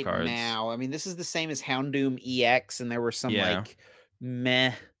not prize right cards. now. I mean, this is the same as Houndoom EX, and there were some Yeah. like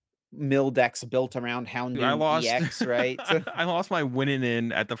meh mill decks built around Dude, I Houndoom lost EX, right? I lost my winning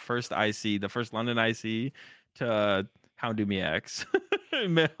in at the first IC, the first London IC to Houndoom EX.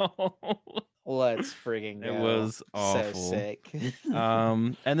 Mill. Let's friggin' It go. was So awful. sick.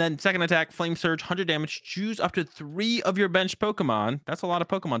 And then second attack, Flame Surge, 100 damage. Choose up to 3 of your bench Pokemon. That's a lot of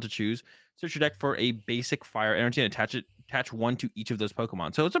Pokemon to choose. Search your deck for a basic fire energy and attach 1 to each of those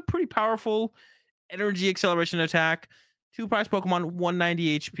Pokemon. So it's a pretty powerful energy acceleration attack. 2 prize Pokemon,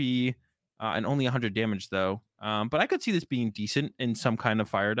 190 HP, and only 100 damage though. But I could see this being decent in some kind of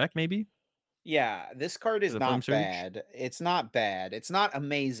fire deck, maybe. Yeah, this card is The Flame not Surge. bad. It's not bad. It's not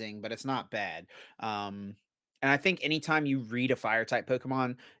amazing, but it's not bad. Um, and I think anytime you read a fire type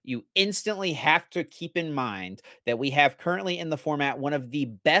Pokemon, you instantly have to keep in mind that we have currently in the format one of the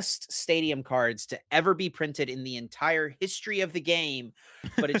best stadium cards to ever be printed in the entire history of the game.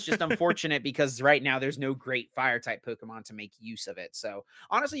 But it's just unfortunate because right now there's no great fire type Pokemon to make use of it. So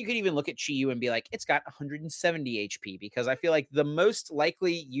honestly, you could even look at Chiyu and be like, it's got 170 HP because I feel like the most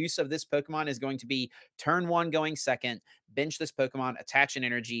likely use of this Pokemon is going to be turn one going second, bench this Pokemon, attach an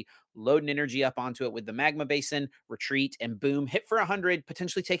energy, load an energy up onto it with the Magma Basin, retreat, and boom, hit for 100,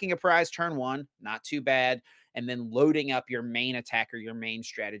 potentially taking a prize turn one. Not too bad. And then loading up your main attack or your main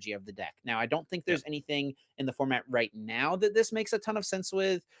strategy of the deck. Now, I don't think Yeah. there's anything in the format right now that this makes a ton of sense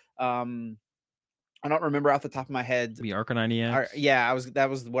with. I don't remember off the top of my head. Maybe Arcanine EX. Yeah, I was that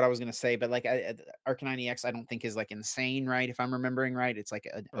was what I was gonna say, but like Arcanine EX, I don't think is like insane, right? If I'm remembering right, it's like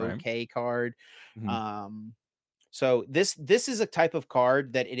an Right. okay card. Mhm. Um, so this is a type of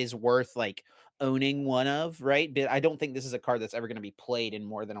card that it is worth like owning one of, right? But I don't think this is a card that's ever going to be played in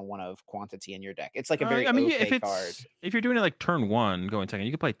more than a one of quantity in your deck. It's like a very I mean, yeah, okay card. if you're doing it like turn one, going second,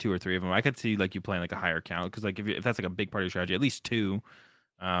 you could play 2 or 3 of them. I could see like you playing like a higher count because like if that's like a big part of your strategy, at least 2.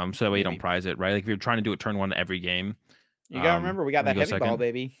 So that way you don't Maybe prize it, right? Like if you're trying to do it turn one every game, you gotta remember we got and then that go heavy ball, second.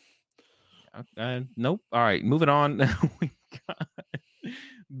 baby. Nope. All right, moving on. We got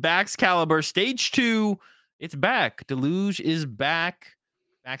Bax Caliber Stage 2. It's back. Deluge is back.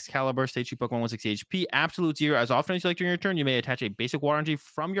 Max Caliber Stage 2 Pokemon 160 HP. Absolute Zero. As often as you like during your turn, you may attach a basic water energy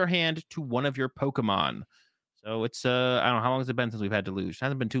from your hand to one of your Pokemon. So it's I don't know how long has it been since we've had Deluge. It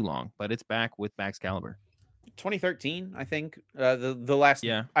hasn't been too long, but it's back with Max Caliber. 2013, I think. The last,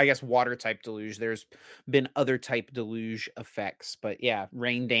 Yeah. I guess, water type deluge. There's been other type deluge effects, but yeah,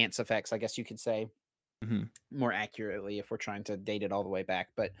 rain dance effects, I guess you could say Hmm. more accurately if we're trying to date it all the way back.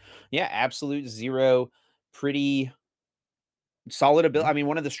 But yeah, absolute zero, pretty solid ability. Yeah. I mean,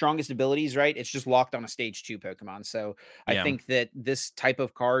 one of the strongest abilities, right? It's just locked on a stage 2 Pokemon. So I Yeah. think that this type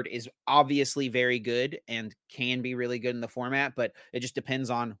of card is obviously very good and can be really good in the format, but it just depends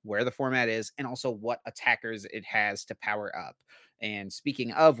on where the format is and also what attackers it has to power up. And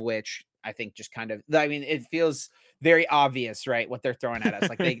speaking of which, I think just kind of, I mean, it feels very obvious, right? What they're throwing at us.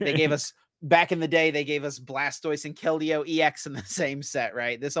 Like they gave us back in the day, they gave us Blastoise and Keldeo EX in the same set,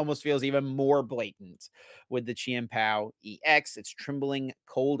 right? This almost feels even more blatant with the Chien Pao EX. Its Trembling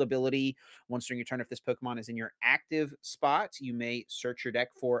Cold ability. Once during your turn, if this Pokemon is in your active spot, you may search your deck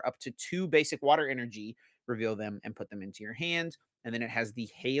for up to 2 basic water energy, reveal them, and put them into your hand. And then it has the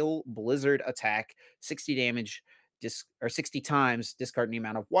Hail Blizzard attack, 60 damage, 60 times discard the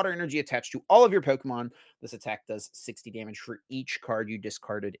amount of water energy attached to all of your Pokemon. This attack does 60 damage for each card you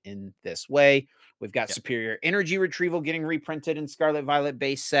discarded in this way. We've got Yeah. Superior Energy Retrieval getting reprinted in Scarlet Violet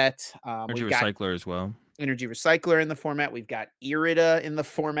base set. Energy We've got Recycler as well. Energy Recycler in the format. We've got Irida in the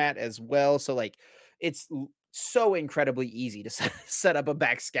format as well. So like it's so incredibly easy to set up a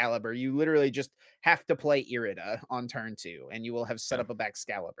Baxcalibur. You literally just have to play Irida on turn 2, and you will have set Yeah. up a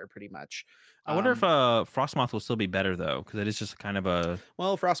Baxcalibur pretty much. I wonder if Um, Frostmoth will still be better though, because it is just kind of a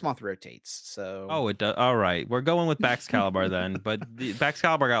well, Frostmoth rotates, so oh, it does. All right, we're going with Baxcalibur then. But the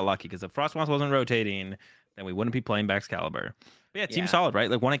Baxcalibur got lucky because if Frostmoth wasn't rotating, then we wouldn't be playing Baxcalibur. But yeah, it seems yeah. solid, right?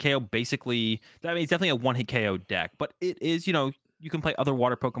 Like one hit KO, basically. I mean, it's definitely a one hit KO deck, but it is, you can play other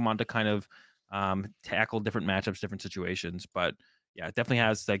water Pokemon to kind of tackle different matchups, different situations. But yeah, it definitely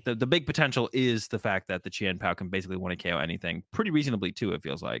has like the big potential is the fact that the Chien Pao can basically one hit KO anything pretty reasonably too. It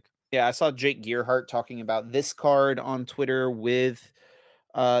feels like Yeah, I saw Jake Gearhart talking about this card on Twitter with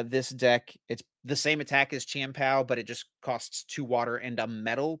this deck. It's the same attack as Champao, but it just costs 2 water and a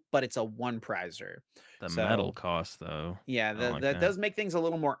metal, but it's a 1 prizer. the metal So cost though. yeah, I don't like that that. does make things a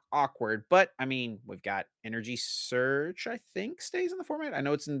little more awkward, but I mean, we've got Energy Surge, I think, stays in the format. I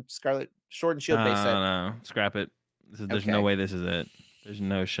know it's in Scarlet Sword and Shield base set. No, scrap it. There's no Okay. way this is it. There's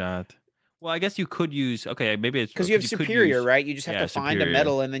no shot. Well, I guess you could use. Okay, maybe it's Because you have because you could Superior, use. right? You just have Yeah, to find a superior.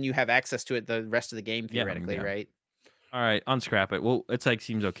 metal and then you have access to it the rest of the game, Yeah, theoretically, yeah. right? All right, unscrap it. Well, it's like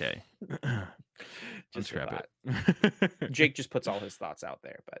seems okay. Just a Unscrap thought. it. Jake just puts all his thoughts out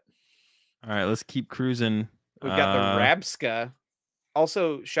there, but All right, let's keep cruising. we've got the Uh, Rabska.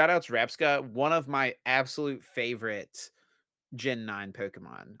 Also, shout outs Rabska, one of my absolute favorite Gen 9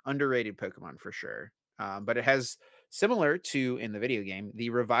 Pokemon. Underrated Pokemon for sure. But it has, similar to in the video game, the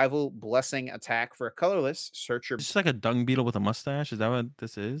Revival Blessing attack for a colorless. Search your. it's just like a dung beetle with a mustache. Is that what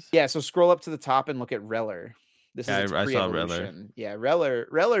this is? Yeah, so scroll up to the top and look at Reller. This is Yeah, its I pre saw Reller. evolution. Yeah,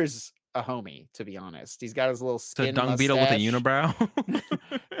 Reller's a homie, to be honest. He's got his little It's a skin dung beetle with a mustache. unibrow.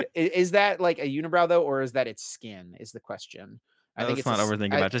 Is that like a unibrow though, or is that its skin? Is the question. I think Let's it's not overthink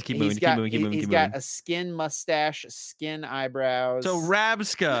about it. Just keep moving, he's keep got moving, keep moving, he's keep got moving. a skin mustache, skin So eyebrows.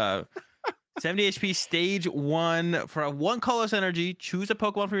 Rabska, 70 HP, stage 1 for a 1 colorless energy. Choose a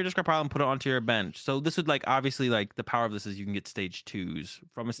Pokemon from your discard pile and put it onto your bench. So this would like obviously like the power of this is you can get stage 2s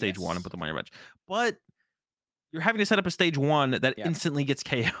from a stage 1 and Yes. put them on your bench. But you're having to set up a stage 1 that Yep. instantly gets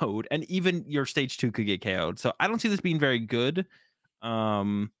KO'd, and even your stage 2 could get KO'd. So I don't see this being very good.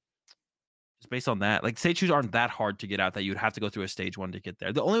 Just based on that, like stage 2s aren't that hard to get out that you'd have to go through a stage 1 to get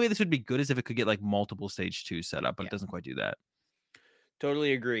there. The only way this would be good is if it could get like multiple stage 2s set up, but it Yeah. doesn't quite do that.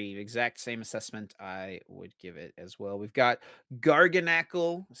 Totally agree. Exact same assessment I would give it as well. We've got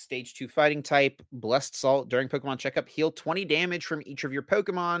Garganackle, stage 2 fighting type, Blessed Salt during Pokemon checkup, heal 20 damage from each of your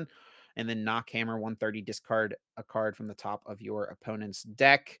Pokemon, and then Knock Hammer 130, discard a card from the top of your opponent's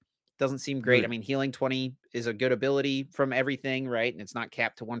deck. Doesn't seem great. I mean, healing 20 is a good ability from everything, right? And it's not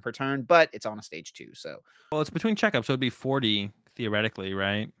capped to 1 per turn, but it's on a stage 2. So, Well, it's between checkups, so it'd be 40 theoretically,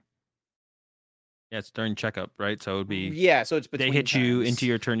 right? Yeah, it's during checkup, right? So it would be yeah, so it's they between hit you into turns.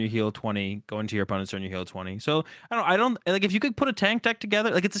 your turn, you heal 20. Go into your opponent's turn, you heal 20. So I don't like if you could put a tank deck together,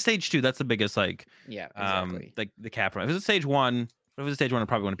 like it's a stage 2. That's the biggest Yeah, exactly. like the cap. If it's a stage 1, if it's a stage 1, it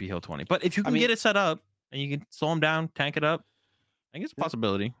probably wouldn't be heal 20. But if you I can get mean, it set up and you can slow them down, tank it up, I think it's a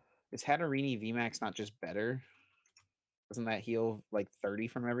possibility. is Hatterini VMAX not just better? Doesn't that heal like 30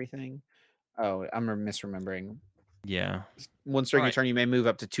 from everything? Oh, I'm misremembering. Yeah. Once All during your right. turn, you may move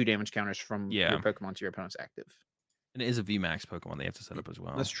up to 2 damage counters from your Yeah. Pokemon to your opponent's active. And it is a VMAX Pokemon they have to set up as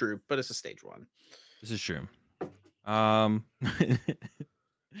That's well. true, but it's a stage 1. This is true.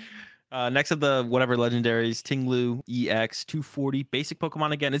 Next of the whatever legendaries, Tinglu EX 240 basic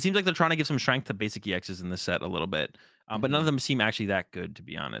Pokemon again. It seems like they're trying to give some strength to basic EXs in this set a little bit, but none of them seem actually that good to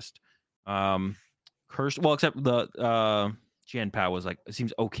be honest. Cursed, well, except the Jian Pao was like it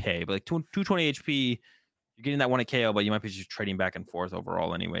seems okay, but like 220 HP, you're getting that one at KO, but you might be just trading back and forth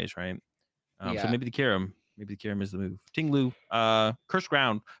overall, anyways, right? So Yeah. maybe the Kyurem. Maybe the Kyurem is the move. Tinglu, Cursed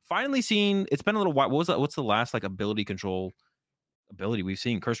Ground. Finally seen. It's been a little while. What was that? What's the last like ability control ability we've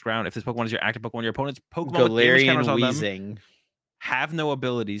seen? Cursed Ground. If this Pokemon is your active Pokemon, your opponent's Pokemon with damage counters Galarian on them Wheezing. have no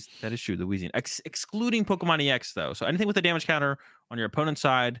abilities. That is true. The Weezing, excluding Pokemon EX though. So anything with a damage counter on your opponent's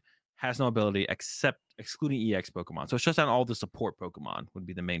side has no ability except excluding EX Pokemon. So it's just on all the support Pokemon would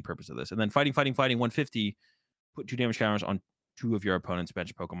be the main purpose of this. And then fighting 150. Put 2 damage counters on 2 of your opponent's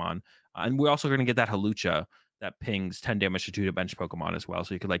bench Pokemon. And we're also going to get that Halucha that pings 10 damage to 2 to bench Pokemon as well.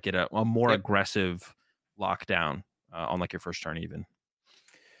 So you could like get a more aggressive lockdown on like your first turn even.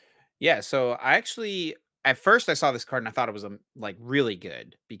 Yeah, so I actually at first I saw this card and I thought it was like really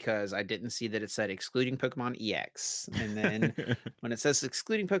good because I didn't see that it said excluding Pokemon EX. And then when it says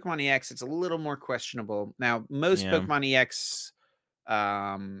excluding Pokemon EX, it's a little more questionable. Now, most Yeah. Pokemon EX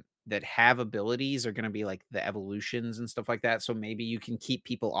that have abilities are going to be like the evolutions and stuff like that. So maybe you can keep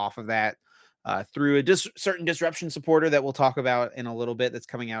people off of that. through a certain disruption supporter that we'll talk about in a little bit that's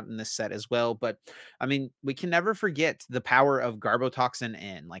coming out in this set as well. But I mean, we can never forget the power of Garbotoxin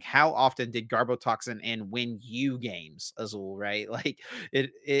N. Like, how often did Garbotoxin N win you games, Azul, right? Like, it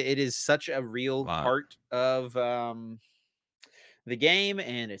is such a A real lot. part of the game,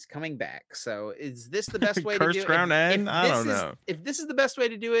 and it's coming back. So is this the best way to do Cursed it? ground N? I don't know. If this is the best way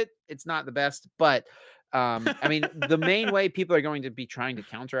to do it, it's not the best, but I mean, the main way people are going to be trying to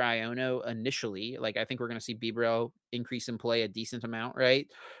counter Iono initially, like I think we're going to see Bibro increase in play a decent amount, right?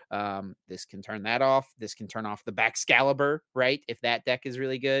 This can turn that off. This can turn off the Baxcalibur, right? If that deck is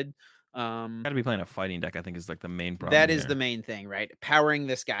really good. Gotta be playing a fighting deck, I think, is like the main That problem is the here. main thing, right? Powering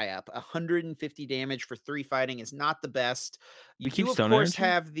this guy up. 150 damage for 3 fighting is not the best. You We keep do, of stone course,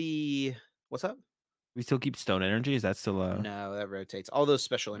 energy? have the what's up? We still keep stone energy? Is that still No, that rotates. All those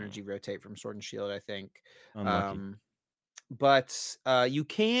special mm, energy rotate from Sword and Shield, I think. unlucky? Um, but you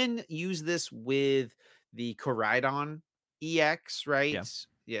can use this with the Koraidon EX, Yeah. right?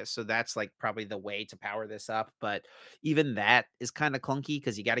 Yeah, so that's like probably the way to power this up. But even that is kind of clunky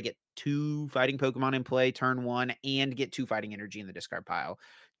because you got to get 2 fighting Pokemon in play turn 1 and get 2 fighting energy in the discard pile.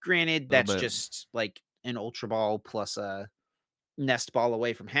 Granted, A little that's bit. just like an Ultra Ball plus a Nest Ball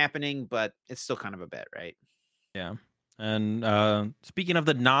away from happening, but it's still kind of a bet, right? Yeah. And speaking of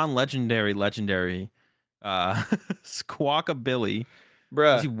the non-legendary legendary Squawkabilly,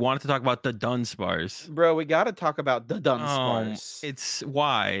 Bruh, you wanted to talk about the Dunsparce. bro, we got to talk about the Dunsparce. It's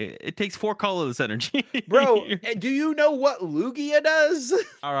why it takes 4 colorless energy. Bro, do you know what Lugia does?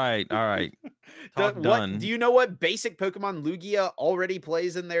 All right. Talk Do done. you know what basic Pokemon Lugia already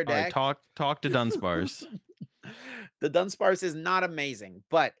plays in their All right, deck? talk to Dunsparce. The Dunsparce is not amazing,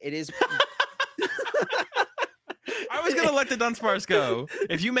 but it is. I was gonna let the Dunsparce go.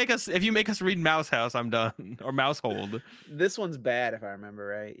 If you make us read Mouse House, I'm done. Or Mouse Hold. This one's bad if I remember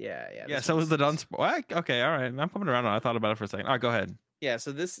right. Yeah, yeah. Yeah, This so is one's the Dunsparce. Okay, all right. I'm coming around on it. I thought about it for a second. All right, go ahead. yeah.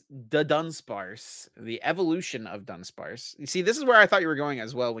 So the Dunsparce, the evolution of Dunsparce. You see, this is where I thought you were going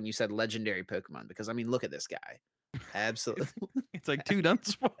as well when you said legendary Pokemon, because I mean, look at this guy. Absolutely. It's, it's like 2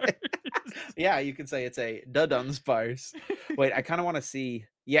 Dunsparce. Yeah, you can say it's a the Dunsparce. Wait, I kind of want to see.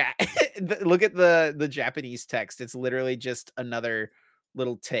 Yeah, look at the Japanese text. It's literally just another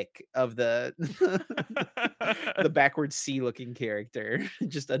little tick of the the backward C looking character.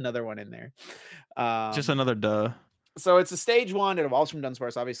 Just another one in there. Just Um, another duh. so it's a stage 1. It evolves from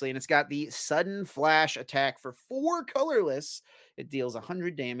Dunsparce, obviously, and it's got the sudden flash attack for 4 colorless. It deals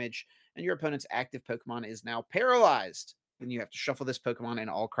 100 damage, and your opponent's active Pokemon is now paralyzed. Then you have to shuffle this Pokemon and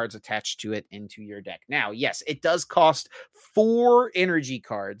all cards attached to it into your deck. Now, yes, it does cost 4 energy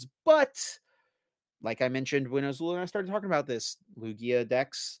cards, but like I mentioned when Azul and I started talking about this, Lugia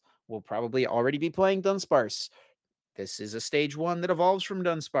decks will probably already be playing Dunsparce. This is a stage 1 that evolves from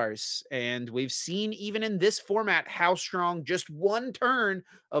Dunsparce, and we've seen even in this format how strong just one turn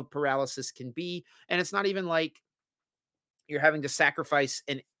of paralysis can be, and it's not even like you're having to sacrifice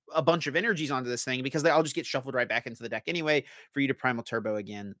a bunch of energies onto this thing because they all just get shuffled right back into the deck anyway for you to primal turbo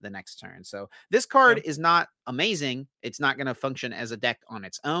again the next turn. So this Yeah. card is not amazing. It's not going to function as a deck on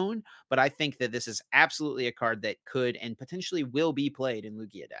its own, but I think that this is absolutely a card that could and potentially will be played in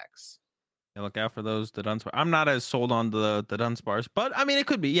Lugia decks. Yeah, look out for those the Dunsparce. I'm not as sold on the Dunsparce, but I mean it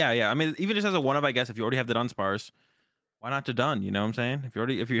could be. Yeah, yeah. I mean even just as a one of, I guess if you already have the Dunsparce, why not to done? You know what I'm saying?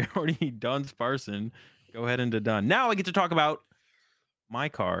 If you're already done sparsing, go ahead and to done. Now I get to talk about my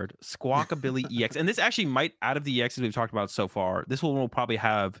card, Squawkabilly EX. And this actually might, out of the EXs we've talked about so far, this one will probably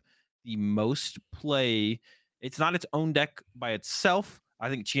have the most play. It's not its own deck by itself. I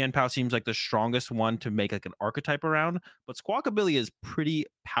think Chien Pao seems like the strongest one to make like an archetype around, but Squawkabilly is pretty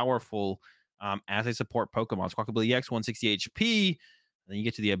powerful as a support Pokemon. Squawkabilly EX, 160 HP. And then you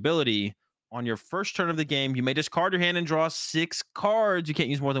get to the ability. On your first turn of the game, you may discard your hand and draw 6 cards. You can't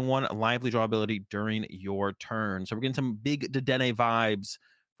use more than 1 lively draw ability during your turn. So we're getting some big Dedenne vibes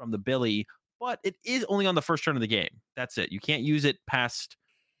from the Billy, but it is only on the first turn of the game. That's it. You can't use it past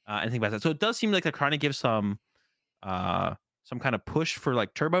anything past that. So it does seem like they're trying to give some kind of push for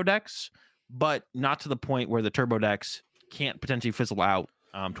like turbo decks, but not to the point where the turbo decks can't potentially fizzle out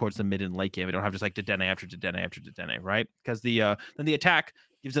towards the mid and late game. We don't have just like Dedenne after Dedenne after Dedenne, right? Because then the attack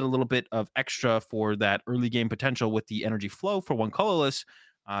gives it a little bit of extra for that early game potential with the energy flow for 1 colorless.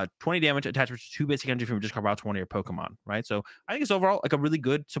 20 damage attachment to 2 basic energy from discard pile to one of your Pokemon, right? So I think it's overall like a really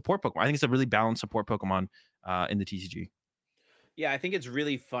good support Pokemon. I think it's a really balanced support Pokemon in the TCG. Yeah, I think it's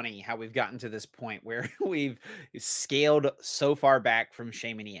really funny how we've gotten to this point where we've scaled so far back from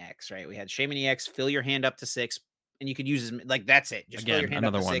Shaman EX, right? We had Shaman EX, fill your hand up to 6, and you could use like that's it. Just fill your Again, hand up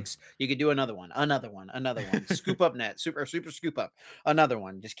another to one. 6. You could do another one, another one, another one. Scoop up net, super scoop up, another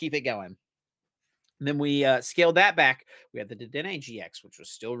one. Just keep it going. And then we scaled that back. We had the Dedenne GX, which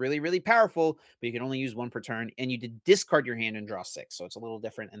was still really, really powerful, but you can only use one per turn, and you did discard your hand and draw six. So it's a little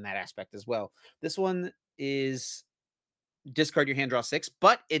different in that aspect as well. This one is discard your hand, draw six,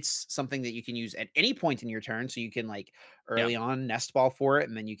 but it's something that you can use at any point in your turn. So you can like Yeah. early on nest ball for it,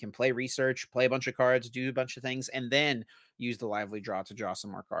 and then you can play research, play a bunch of cards, do a bunch of things, and then use the lively draw to draw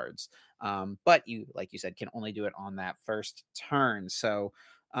some more cards. But you, like you said, can only do it on that first turn. So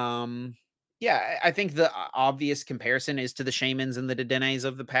yeah, I think the obvious comparison is to the Shamans and the Dedennes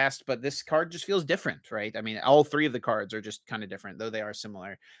of the past, but this card just feels different, right? I mean, all three of the cards are just kind of different, though they are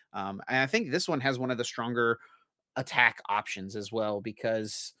similar. And I think this one has one of the stronger attack options as well,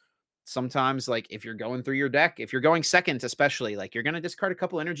 because sometimes like if you're going through your deck, if you're going second especially, like you're going to discard a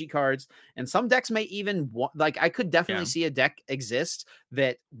couple energy cards, and some decks may even like I could definitely Yeah. see a deck exist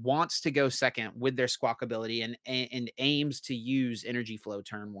that wants to go second with their squawk ability and aims to use energy flow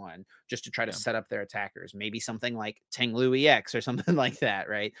turn one just to try to Yeah. set up their attackers, maybe something like Tinglu EX or something like that,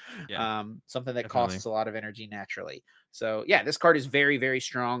 right? Yeah. Something that Definitely. costs a lot of energy naturally. So yeah, this card is very, very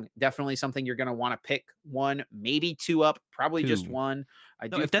strong. Definitely something you're going to want to pick one, maybe two up, probably just 2. one. I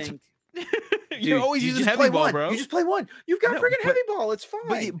No, do if that's think, you're dude, always you using just heavy play ball, one. You bro. just play one. You've got No, friggin' heavy ball. It's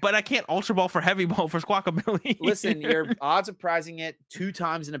fine. but I can't ultra ball for heavy ball for squawkability. Listen, your odds of prizing it two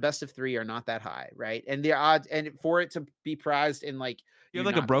times in a best of three are not that high, right? And the odds, and for it to be prized in like You have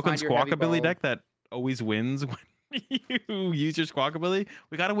you like a not to broken find your heavy squawkability ball. deck that always wins when you use your squawkability.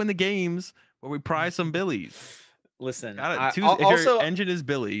 We got to win the games where we prize some billies. Listen, Got I to 2. If your also engine is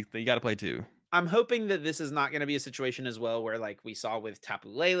Billy, then you got to play 2. I'm hoping that this is not going to be a situation as well where like we saw with Tapu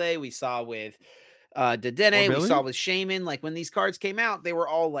Lele, we saw with Or Dedenne, we saw Billy? with Shaman. Like when these cards came out, they were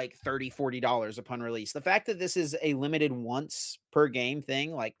all like $30, $40 upon release. The fact that this is a limited once per game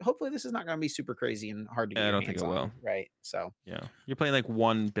thing, like hopefully this is not going to be super crazy and hard to get Yeah, I your don't think hands it on, will. right? So Yeah, you're playing like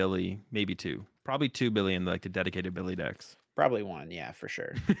 1 Billy, maybe 2, probably 2 Billy in like the dedicated Billy decks. probably one, yeah, for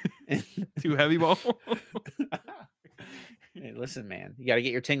sure. 2 heavy ball. Hey, listen, man, you got to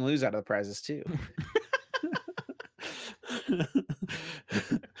get your Ting Lus out of the prizes too.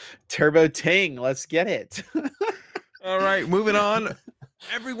 Turbo Ting, let's get it. All right, moving on.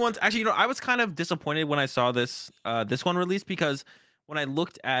 Everyone's actually, I was kind of disappointed when I saw this one released, because when I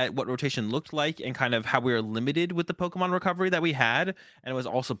looked at what rotation looked like and kind of how we were limited with the Pokemon recovery that we had, and it was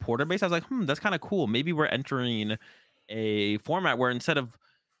all supporter based, I was like, that's kind of cool. Maybe we're entering a format where instead of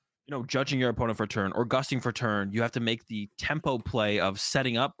judging your opponent for turn or gusting for turn, you have to make the tempo play of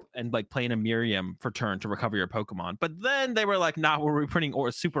setting up and like playing a Miriam for turn to recover your Pokemon. But then they were like, nah, we're reprinting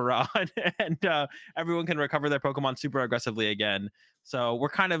or Super Rod and everyone can recover their Pokemon super aggressively again. So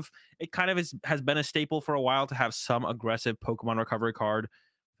it kind of has been a staple for a while to have some aggressive Pokemon recovery card.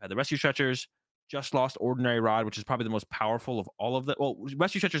 We've had the Rescue Stretchers, just lost Ordinary Rod, which is probably the most powerful of all of the. Well,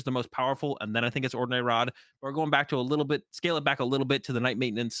 Rescue Stretcher is the most powerful, and then I think it's Ordinary Rod. We're going back to a little bit, scale it back a little bit to the Night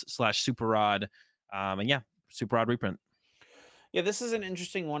Maintenance / Super Rod, and yeah, Super Rod reprint. Yeah, this is an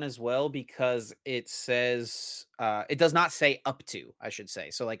interesting one as well because it says it does not say up to, I should say.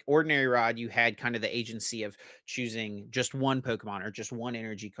 So like ordinary rod, you had kind of the agency of choosing just one Pokemon or just one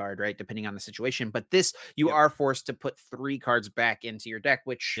energy card, right? Depending on the situation. But this, you Yep. are forced to put three cards back into your deck,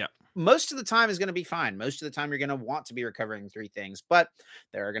 which Yep. most of the time is going to be fine. Most of the time you're going to want to be recovering three things, but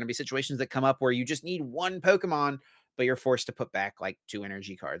there are going to be situations that come up where you just need one Pokemon, but you're forced to put back like two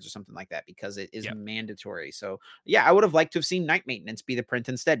energy cards or something like that because it is Yep. mandatory. So yeah, I would have liked to have seen Night Maintenance be the print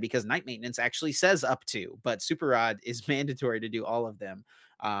instead, because Night Maintenance actually says up to, but Super Rod is mandatory to do all of them.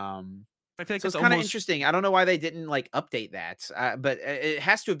 I feel like So it's it's kind of almost interesting. I don't know why they didn't like update that, but it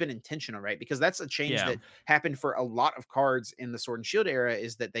has to have been intentional, right? Because that's a change yeah. that happened for a lot of cards in the Sword and Shield era,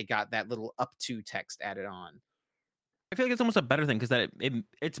 is that they got that little up to text added on. I feel like it's almost a better thing because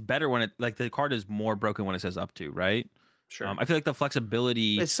it's better when it like the card is more broken when it says up to, right? Sure, I feel like the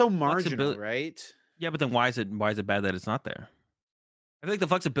flexibility, it's so marginal, flexibility. right? Yeah, but then why is it bad that it's not there? I feel like the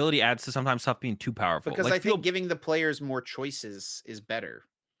flexibility adds to sometimes stuff being too powerful. Because Like I think fuel. giving the players more choices is better.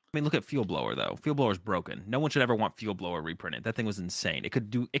 I mean, look at Fuel Blower though. Fuel Blower's broken. No one should ever want Fuel Blower reprinted. That thing was insane. It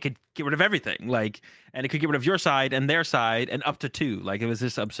could get rid of everything. Like, and it could get rid of your side and their side and up to 2. Like, it was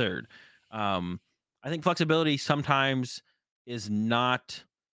just absurd. I think flexibility sometimes is not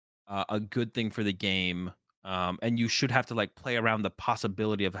a good thing for the game. And you should have to like play around the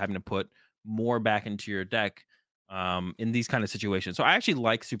possibility of having to put more back into your deck in these kind of situations. So I actually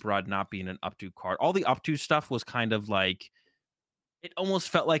like Super Rod not being an up to card. All the up to stuff was kind of like, it almost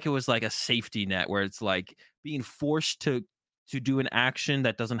felt like it was like a safety net where it's like being forced to do an action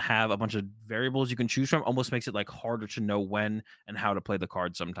that doesn't have a bunch of variables you can choose from almost makes it like harder to know when and how to play the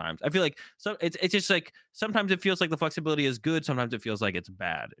card sometimes. I feel like it's just like sometimes it feels like the flexibility is good, sometimes it feels like it's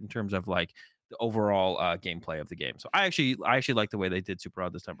bad in terms of like the overall gameplay of the game. So I actually like the way they did Super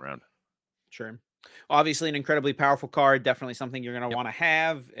Odd this time around. Sure. Obviously, an incredibly powerful card. Definitely something you're going to Yep. want to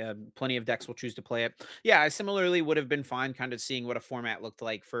have. Plenty of decks will choose to play it. Yeah, I similarly would have been fine kind of seeing what a format looked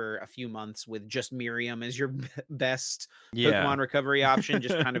like for a few months with just Miriam as your best Yeah. Pokemon recovery option,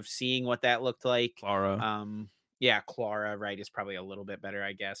 just kind of seeing what that looked like. Clara. Um, yeah, Clara, right, is probably a little bit better,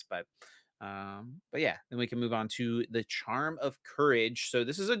 I guess. But yeah, then we can move on to the Charm of Courage. So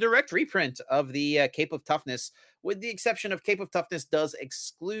this is a direct reprint of the Cape of Toughness, with the exception of Cape of Toughness does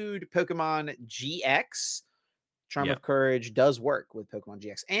exclude Pokemon GX. Charm Yep. of Courage does work with Pokemon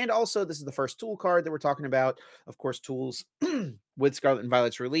GX. And also, this is the first tool card that we're talking about. Of course, tools with Scarlet and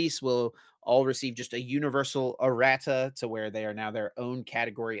Violet's release will all receive just a universal errata to where they are now their own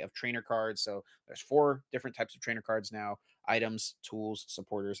category of trainer cards. So there's 4 different types of trainer cards now: items, tools,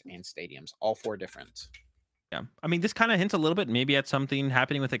 supporters, and stadiums. All 4 different. Yeah. I mean, this kind of hints a little bit maybe at something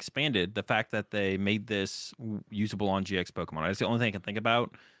happening with Expanded. The fact that they made this usable on GX Pokemon. That's the only thing I can think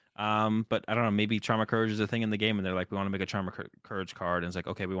about. But I don't know. Maybe Charm of Courage is a thing in the game, and they're like, we want to make a Charm of Courage card, and it's like,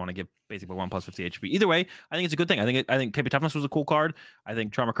 okay, we want to give basically 1 + 50 HP. Either way, I think it's a good thing. I think Cape of Toughness was a cool card. I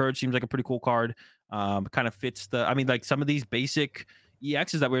think Charm of Courage seems like a pretty cool card. Kind of fits the. I mean, like some of these basic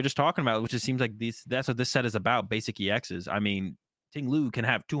EXs that we were just talking about, which it seems like these. That's what this set is about. Basic EXs. I mean, Ting Lu can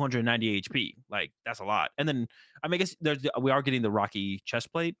have 290 HP. Like that's a lot. And then I mean, I guess we are getting the Rocky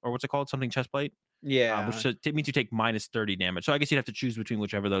chest plate, or what's it called? Something chest plate, Yeah. means you take minus 30 damage. So I guess you'd have to choose between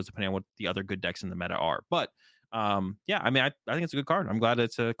whichever of those, depending on what the other good decks in the meta are. But yeah, I mean, I think it's a good card. I'm glad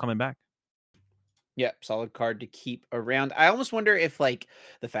it's coming back. Yep, solid card to keep around. I almost wonder if like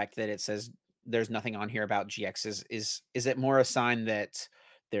the fact that it says there's nothing on here about GX is it more a sign that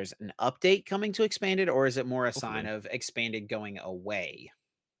there's an update coming to expanded, or is it more a sign Hopefully, of expanded going away?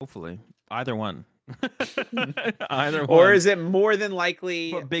 hopefully, either one, either Or one. is it more than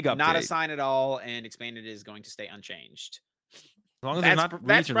likely But big not a update. sign at all and expanded is going to stay unchanged? As long as there's not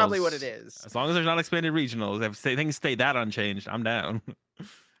That's probably what it regionals, is. as long as there's not expanded regionals, if things stay that unchanged, I'm down.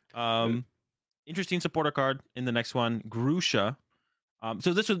 Uh, um, Interesting supporter card in the next one, Grusha.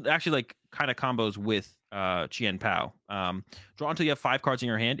 So this was actually like kind of combos with Chien Pao. Draw until you have 5 cards in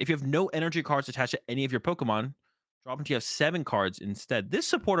your hand. If you have no energy cards attached to any of your Pokemon, drop until you have 7 cards instead. This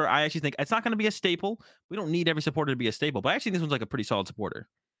supporter, I actually think it's not going to be a staple. We don't need every supporter to be a staple, but I actually think this one's like a pretty solid supporter.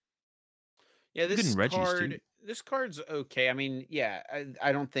 Yeah, Good in Reggie's too. this card's okay. I mean, yeah,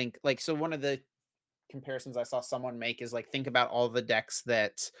 I don't think like so one of the comparisons I saw someone make is like think about all the decks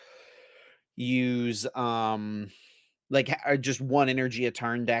that use like are just 1 energy a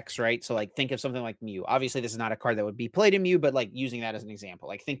turn decks, right? So like think of something like Mew. Obviously, this is not a card that would be played in Mew, but like using that as an example,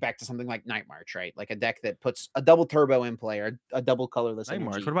 like think back to something like Night March, right? Like a deck that puts a double turbo in play or a double colorless Night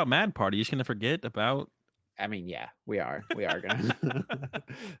March. What energy. about Mad Party? You're just gonna forget about. I mean, yeah, we are. We are gonna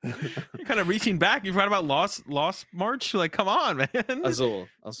You're kind of reaching back. You forgot about Lost March. Like, come on, man. Azul.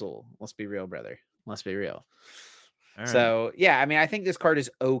 Let's be real, brother. Let's be real. All right. So yeah, I mean, I think this card is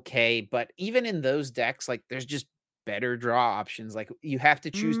okay, but even in those decks, like there's just better draw options. Like you have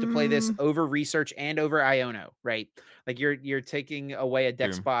to choose to play this Mm, over research and over Iono, right? Like you're taking away a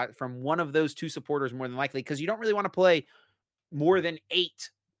deck true. spot from one of those 2 supporters more than likely because you don't really want to play more than 8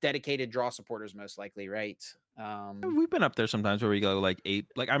 dedicated draw supporters, most likely, right? We've been up there sometimes where we go like 8.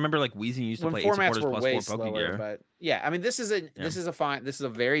 Like I remember like Weezing used to When play 8 formats supporters were plus way 4 slower, Pokegear. but yeah, I mean, Yeah. this is a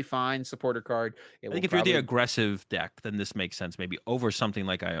very fine supporter card. It I will think if you're the probably aggressive deck, then this makes sense maybe over something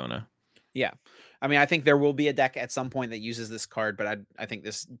like Iona. Yeah. I mean, I think there will be a deck at some point that uses this card, but I think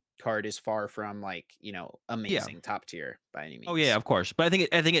this card is far from like, Yeah. amazing top tier by any Oh yeah, means. of course. But I think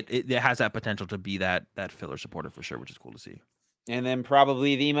it has that potential to be that filler supporter for sure, which is cool to see. And then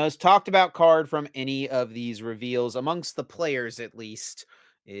probably the most talked about card from any of these reveals, amongst the players at least,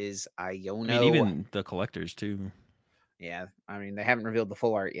 is I mean, Iono. even the collectors too. Yeah, I mean, they haven't revealed the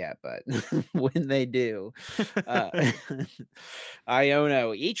full art yet, but when they do, uh,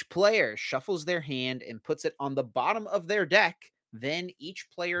 Iono, each player shuffles their hand and puts it on the bottom of their deck. Then each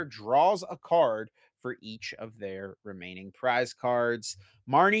player draws a card for each of their remaining prize cards.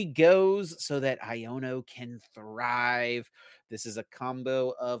 Marnie goes so that Iono can thrive. This is a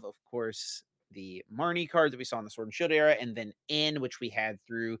combo of course, the Marnie card that we saw in the Sword and Shield era, and then N, which we had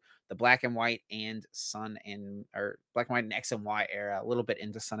through the Black and White and Sun and or Black and White and X and Y era, a little bit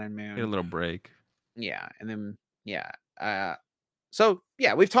into Sun and Get a Moon. little break. Yeah, and then yeah. So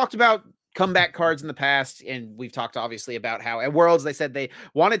yeah, we've talked about comeback cards in the past, and we've talked obviously about how at Worlds they said they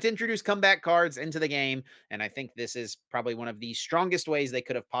wanted to introduce comeback cards into the game, and I think this is probably one of the strongest ways they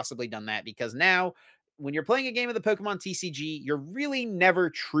could have possibly done that because now when you're playing a game of the Pokemon TCG, you're really never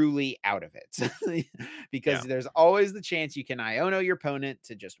truly out of it because Yeah. there's always the chance you can Iono your opponent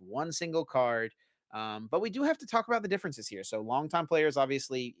to just one single card. But we do have to talk about the differences here. So longtime players,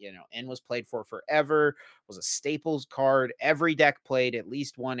 obviously, N was played for forever, was a staples card. Every deck played at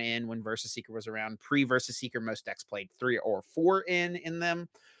least one N when Versus Seeker was around. Pre Versus Seeker, most decks played 3 or 4 in them.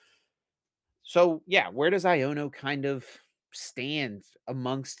 So yeah, where does Iono kind of stand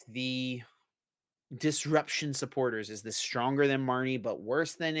amongst the disruption supporters? Is this stronger than Marnie but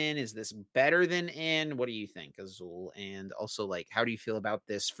worse than N? Is this better than N? What do you think, Azul? And also, like, how do you feel about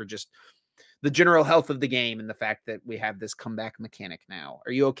this for just the general health of the game and the fact that we have this comeback mechanic now?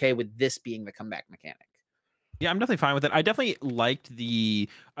 Are you okay with this being the comeback mechanic? Yeah, I'm definitely fine with it. I definitely liked I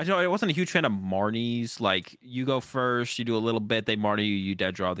wasn't a huge fan of Marnie's, like, you go first, you do a little bit, they Marnie you, you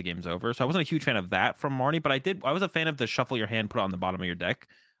dead draw, the game's over. So I wasn't a huge fan of that from Marnie, but I was a fan of the shuffle your hand, put it on the bottom of your deck.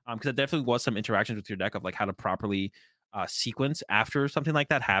 Because it definitely was some interactions with your deck of like how to properly sequence after something like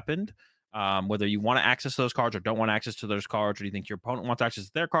that happened. Whether you want to access those cards or don't want access to those cards, or do you think your opponent wants access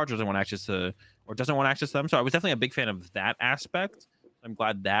to their cards or doesn't want access to them. So I was definitely a big fan of that aspect. I'm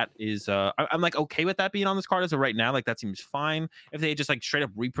glad that is I'm like okay with that being on this card as of right now. Like that seems fine. If they had just like straight up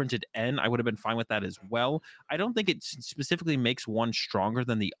reprinted N, I would have been fine with that as well. I don't think it specifically makes one stronger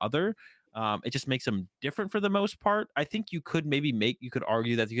than the other. It just makes them different for the most part. I think you could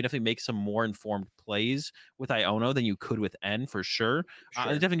argue that you could definitely make some more informed plays with Iono than you could with N for sure. It's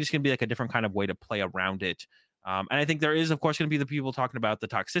Sure. definitely just going to be like a different kind of way to play around it. And I think there is, of course, going to be the people talking about the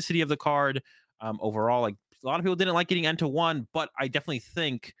toxicity of the card. Overall, like a lot of people didn't like getting N to 1, but I definitely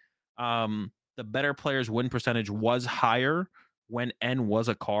think the better players' win percentage was higher when N was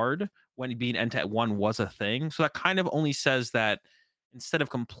a card, when being N to 1 was a thing. So that kind of only says that instead of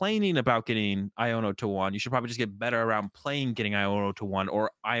complaining about getting Iono to 1, you should probably just get better around playing getting Iono to 1 or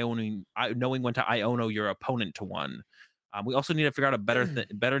knowing when to Iono your opponent to 1. We also need to figure out a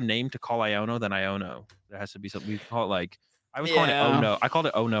better name to call Iono than Iono. There has to be something we can call it like I was calling it Oh Yeah. No. I called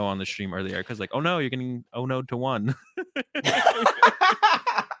it Oh No on the stream earlier because like oh no, you're getting Oh No to 1.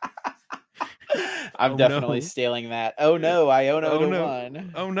 I'm Oh definitely no. stealing that. Oh Yeah. no, Iono Oh to no.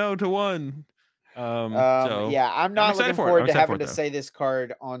 1. Oh no to 1. So Yeah, I'm I'm not excited looking for it. I'm forward to excited for having it to though. say this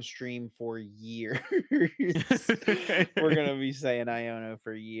card on stream for years. We're gonna be saying Iono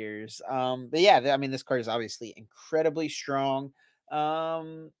for years. But yeah, I mean, this card is obviously incredibly strong.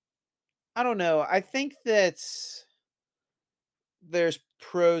 I don't know. I think that there's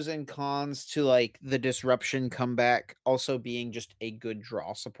pros and cons to like the disruption comeback also being just a good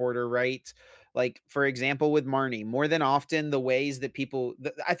draw supporter, right? Like for example with Marnie, more than often the ways that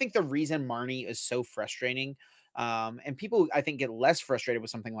I think the reason Marnie is so frustrating, and people I think get less frustrated with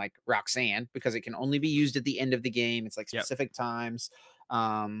something like Roxanne because it can only be used at the end of the game. It's like Yep. specific times.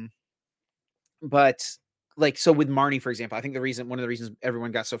 Um but like so with Marnie, for example, I think one of the reasons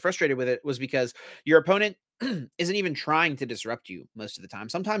everyone got so frustrated with it was because your opponent isn't even trying to disrupt you most of the time.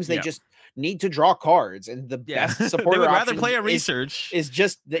 Sometimes they Yeah. just need to draw cards, and the Yeah. best They supporter would rather option play a is research. is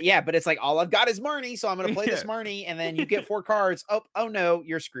just that. Yeah, but it's like all I've got is Marnie, so I'm going to play this Yeah. Marnie, and then you get 4 cards. Oh no,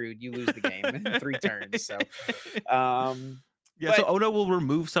 you're screwed. You lose the game in 3 turns. So, um, Yeah, so but Oda will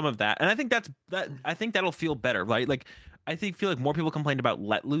remove some of that, and I think I think that'll feel better, right? Like, feel like more people complained about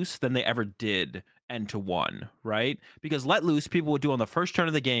Let Loose than they ever did End to 1, right? Because Let Loose, people would do on the first turn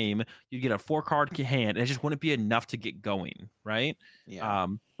of the game, you get a 4 card hand, and it just wouldn't be enough to get going, right? yeah.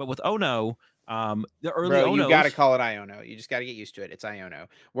 But with Ono, the early Bro, you got to Onos, call it Iono. You just got to get used to it. It's Iono.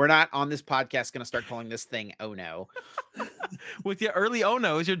 We're not on this podcast going to start calling this thing Oh no. with the early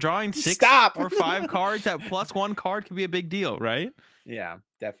Onos, you're drawing 6 Stop. or 5 cards. That plus 1 card can be a big deal, right? Yeah,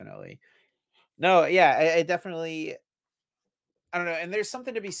 definitely. No, yeah, I definitely. I don't know. And there's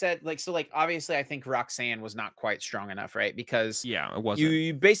something to be said. Like, so, like, obviously, I think Roxanne was not quite strong enough, right? Because Yeah, it you, wasn't.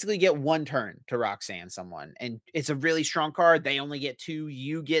 you basically get one turn to Roxanne someone, and it's a really strong card. They only get 2,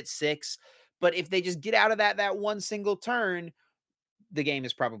 you get 6. But if they just get out of that one single turn, the game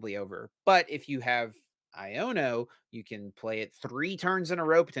is probably over. But if you have Iono, you can play it 3 turns in a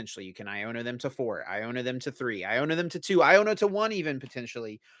row potentially. You can Iono them to 4, Iono them to 3, Iono them to 2, Iono to 1 even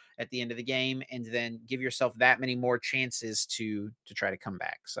potentially at the end of the game, and then give yourself that many more chances to try to come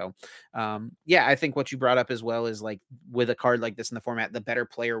back. So yeah, I think what you brought up as well is like with a card like this in the format, the better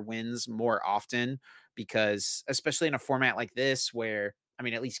player wins more often, because especially in a format like this where I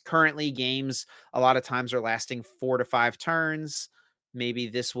mean, at least currently games a lot of times are lasting 4 to 5 turns. Maybe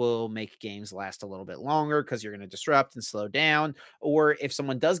this will make games last a little bit longer because you're going to disrupt and slow down. Or if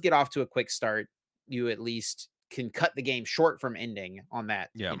someone does get off to a quick start, you at least can cut the game short from ending on that,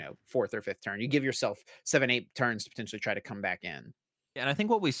 Yeah. 4th or 5th turn. You give yourself 7, 8 turns to potentially try to come back in. And I think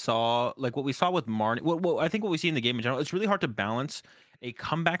what we saw with Marnie, I think what we see in the game in general, it's really hard to balance a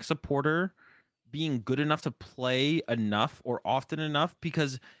comeback supporter being good enough to play enough or often enough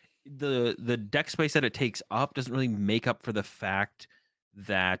because the deck space that it takes up doesn't really make up for the fact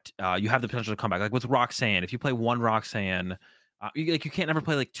that you have the potential to come back. Like with Roxanne, if you play one Roxanne, you can't ever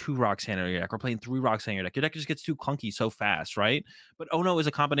play like two Roxanne in your deck or playing three Roxanne in your deck. Your deck just gets too clunky so fast, right? But Ono is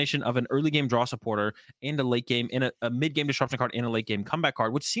a combination of an early game draw supporter and a late game and a mid game disruption card and a late game comeback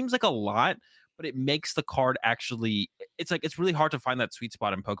card, which seems like a lot, but it makes the card actually it's really hard to find that sweet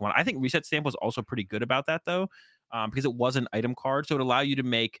spot in Pokemon. I think Reset Stamp was also pretty good about that though, because it was an item card, so it allowed you to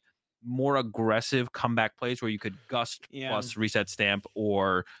make more aggressive comeback plays where you could gust Yeah. plus reset stamp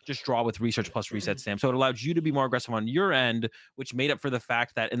or just draw with research plus reset stamp. So it allowed you to be more aggressive on your end, which made up for the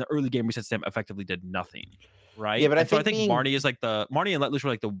fact that in the early game reset stamp effectively did nothing. Yeah, Right. but I And so I think think being Marnie and Let Loose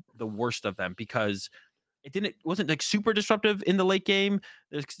were like the worst of them because it wasn't like super disruptive in the late game.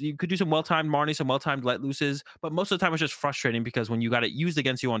 You could do some well-timed Marnie, some well-timed let looses, but most of the time it was just frustrating because when you got it used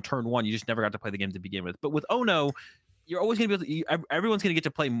against you on turn one, you just never got to play the game to begin with. But with Ono, you're always going to be able to, everyone's going to get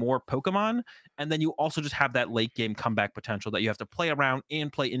to play more Pokemon. And then you also just have that late game comeback potential that you have to play around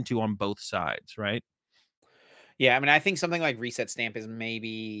and play into on both sides, right? yeah, I mean, I think something like Reset Stamp is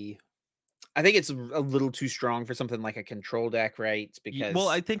maybe I think it's a little too strong for something like a control deck, right? Well,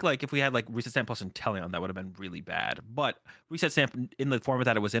 I Because think like if we had like Reset Stamp plus Inteleon, that would have been really bad. But Reset Stamp in the format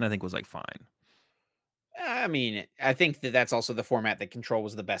that it was in, I think was like fine. I mean, I think that that's also the format that control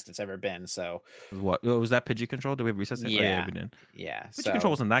was the best it's ever been. So Was that Pidgey control? Did we have Reset Stamp? Oh yeah, yeah, we did. yeah. Pidgey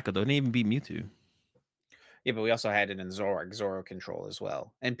control So wasn't that good though. It didn't even beat Mewtwo. yeah, but we also had it in Zoro control as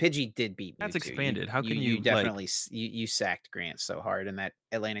well. And Pidgey did beat That's Mewtwo. You expanded. How you can you you like definitely you sacked Grant so hard in that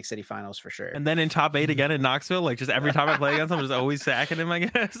Atlantic City finals for sure. and then in top 8 again in Knoxville, like, just every time I play against him, just always sacking him, I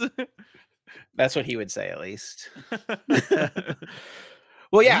guess. That's what he would say at least.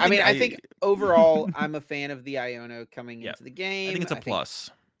 Well, Do yeah, you I think mean, I I think overall, I'm a fan of the Iono coming Yeah, into the I think game. it's a I think, plus.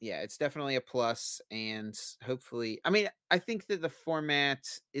 yeah, it's definitely a plus, and hopefully, I mean, I think that the format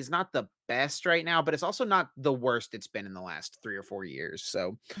is not the best right now, but it's also not the worst it's been in the last 3 or 4 years.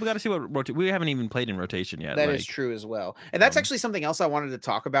 So We gotta see what we haven't even played in rotation yet, that is like, true as well, and that's um actually something else I wanted to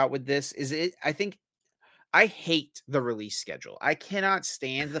talk about with this. Is it? I think I hate the release schedule. I cannot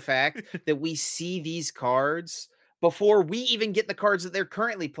stand the fact that we see these cards before we even get the cards that they're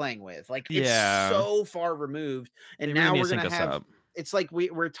currently playing with. Like it's Yeah, so far removed, and they really now need to we're sync gonna us have. up. It's like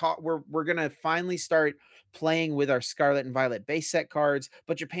we're taught we're gonna finally start playing with our Scarlet and Violet base set cards,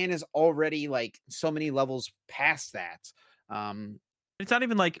 but Japan is already like so many levels past that. Um, It's not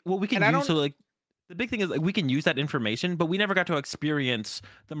even like what we and can I use, don't so, like, the big thing is, like, we can use that information, but we never got to experience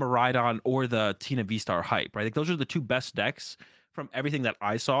the Miraidon or the Tina V-Star hype, right? Like, those are the 2 best decks from everything that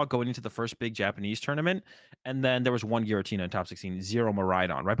I saw going into the first big Japanese tournament, and then there was 1 Giratina in top 16, 0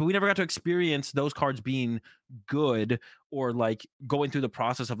 Miraidon, right? But we never got to experience those cards being good or, like, going through the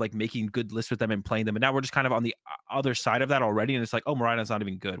process of, like, making good lists with them and playing them, and now we're just kind of on the o other side of that already, and it's like, "Oh, Miraidon's not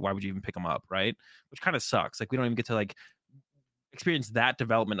even good. Why would you even pick him up?" Right? Which kinda sucks. Like, we don't even get to, like, experience that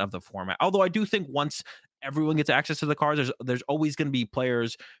development of the format. Although I do think once everyone gets access to the cards, there's always going to be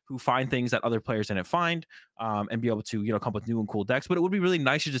players who find things that other players didn't find, and be able to come up with new and cool decks. But it would be really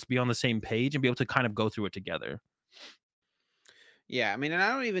nice to just be on the same page and be able to kind of go through it together. yeah, I mean, and I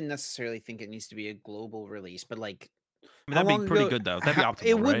don't even necessarily think it needs to be a global release, but like I mean, how that'd be long pretty ago good though. That'd be how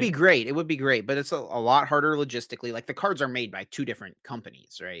it optimal, would be right? great, it would be great, but it's a lot harder logistically, like, the cards are made by 2 different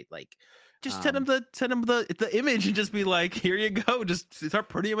companies, right? Like, Just um, send them the image and just be like, here you go. Just start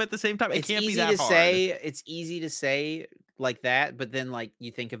putting them at the same time. It can't be that hard. it's easy to say like that, but then, like,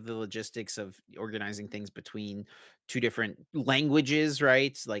 you think of the logistics of organizing things between 2 different languages,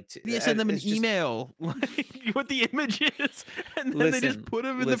 right? Like, You send them an it's just email like with the images, and then they just listen, put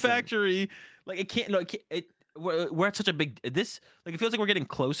them in the listen. factory. Like it can't. Like we're at such a big this. Like it feels like we're getting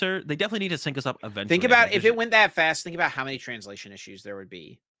closer. They definitely need to sync us up Think eventually. I about think if it went that fast, think about how many translation issues there would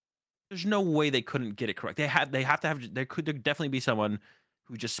be. there's no way they couldn't get it correct. They have to have. There definitely be someone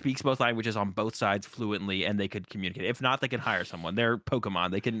who just speaks both languages on both sides fluently, and they could communicate. If not, they can hire someone. They're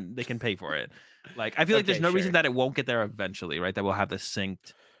Pokemon. They can pay for it. Like I feel like there's Okay, no reason sure. that it won't get there eventually, right? That we'll have this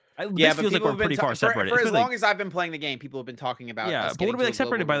synced. Yeah, This but feels like people we're have been pretty far separated. for It's as been like long as I've been playing the game, people have been talking about yeah, us but what getting are we to a like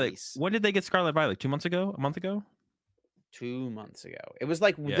separated global by? Like, release when did they get Scarlet Violet? 2 months ago? A month ago? 2 months ago. It was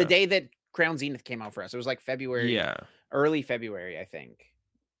like the Yeah, day that Crown Zenith came out for us. It was like February, yeah, early February, I think.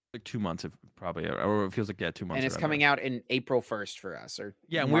 like 2 months, if probably, or it feels like yeah, 2 months And it's around there. coming out in April 1st for us or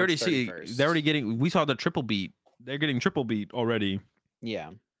Yeah, and we already March see they're already 31st. getting. We saw the triple beat. They're getting triple beat already.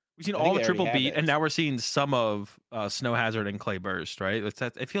 Yeah. We've seen I all think the they already triple have beat, and it. now we're seeing some of Snow Hazard and Clay Burst. Right?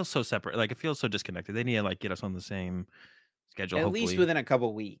 It feels so separate. Like it feels so disconnected. They need to like get us on the schedule, At least hopefully. within a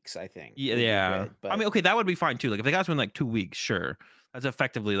couple weeks, I think Yeah, would be yeah. good. I But mean, okay, that would be fine too. Like if they got to in like 2 weeks, sure, that's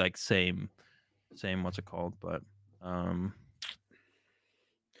effectively like same. What's it called? But um,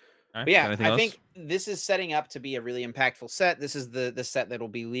 all right, But got yeah, anything I else? think this is setting up to be a really impactful set. This is the set that'll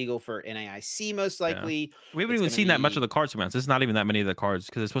be legal for NAIC most Yeah, likely. we haven't It's even going to seen that much of be the cards amounts. It's not even that many of the cards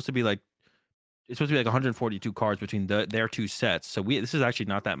because it's supposed to be like 142 cards between their two sets. So this is actually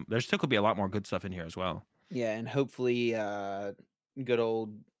not that. There still could be a lot more good stuff in here as well. yeah, and hopefully good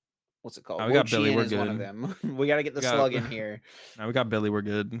old what's it called? We got Billy. Wo-Chien We're is one of good. them. We got to get We the got slug in here. now we got Billy. We're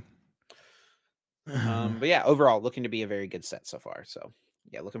good. But yeah, overall looking to be a very good set so far. So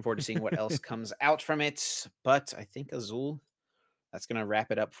yeah, looking forward to seeing what else comes out from it. But I think Azul, that's going to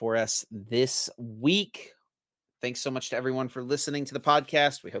wrap it up for us this week. Thanks so much to everyone for listening to the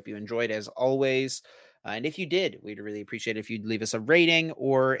podcast. We hope you enjoyed as always. And if you did, we'd really appreciate it if you'd leave us a rating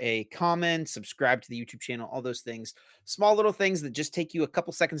or a comment, subscribe to the YouTube channel, all those things. Small little things that just take you a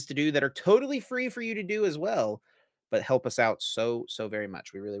couple seconds to do that are totally free for you to do as well, but help us out so, so very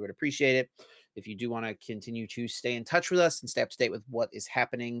much. We really would appreciate it. If you do want to continue to stay in touch with us and stay up to date with what is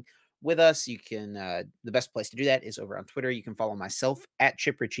happening with us, you can, the best place to do that is over on Twitter. You can follow myself at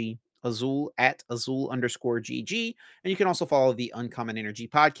Chip Ritchie, Azul at Azul_GG. And you can also follow the Uncommon Energy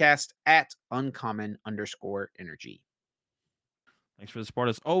podcast at Uncommon_Energy. Thanks for the support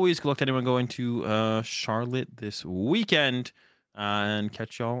as always. Good luck to anyone going to Charlotte this weekend. And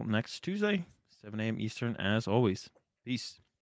catch y'all next Tuesday, 7 a.m. Eastern, as always. Peace.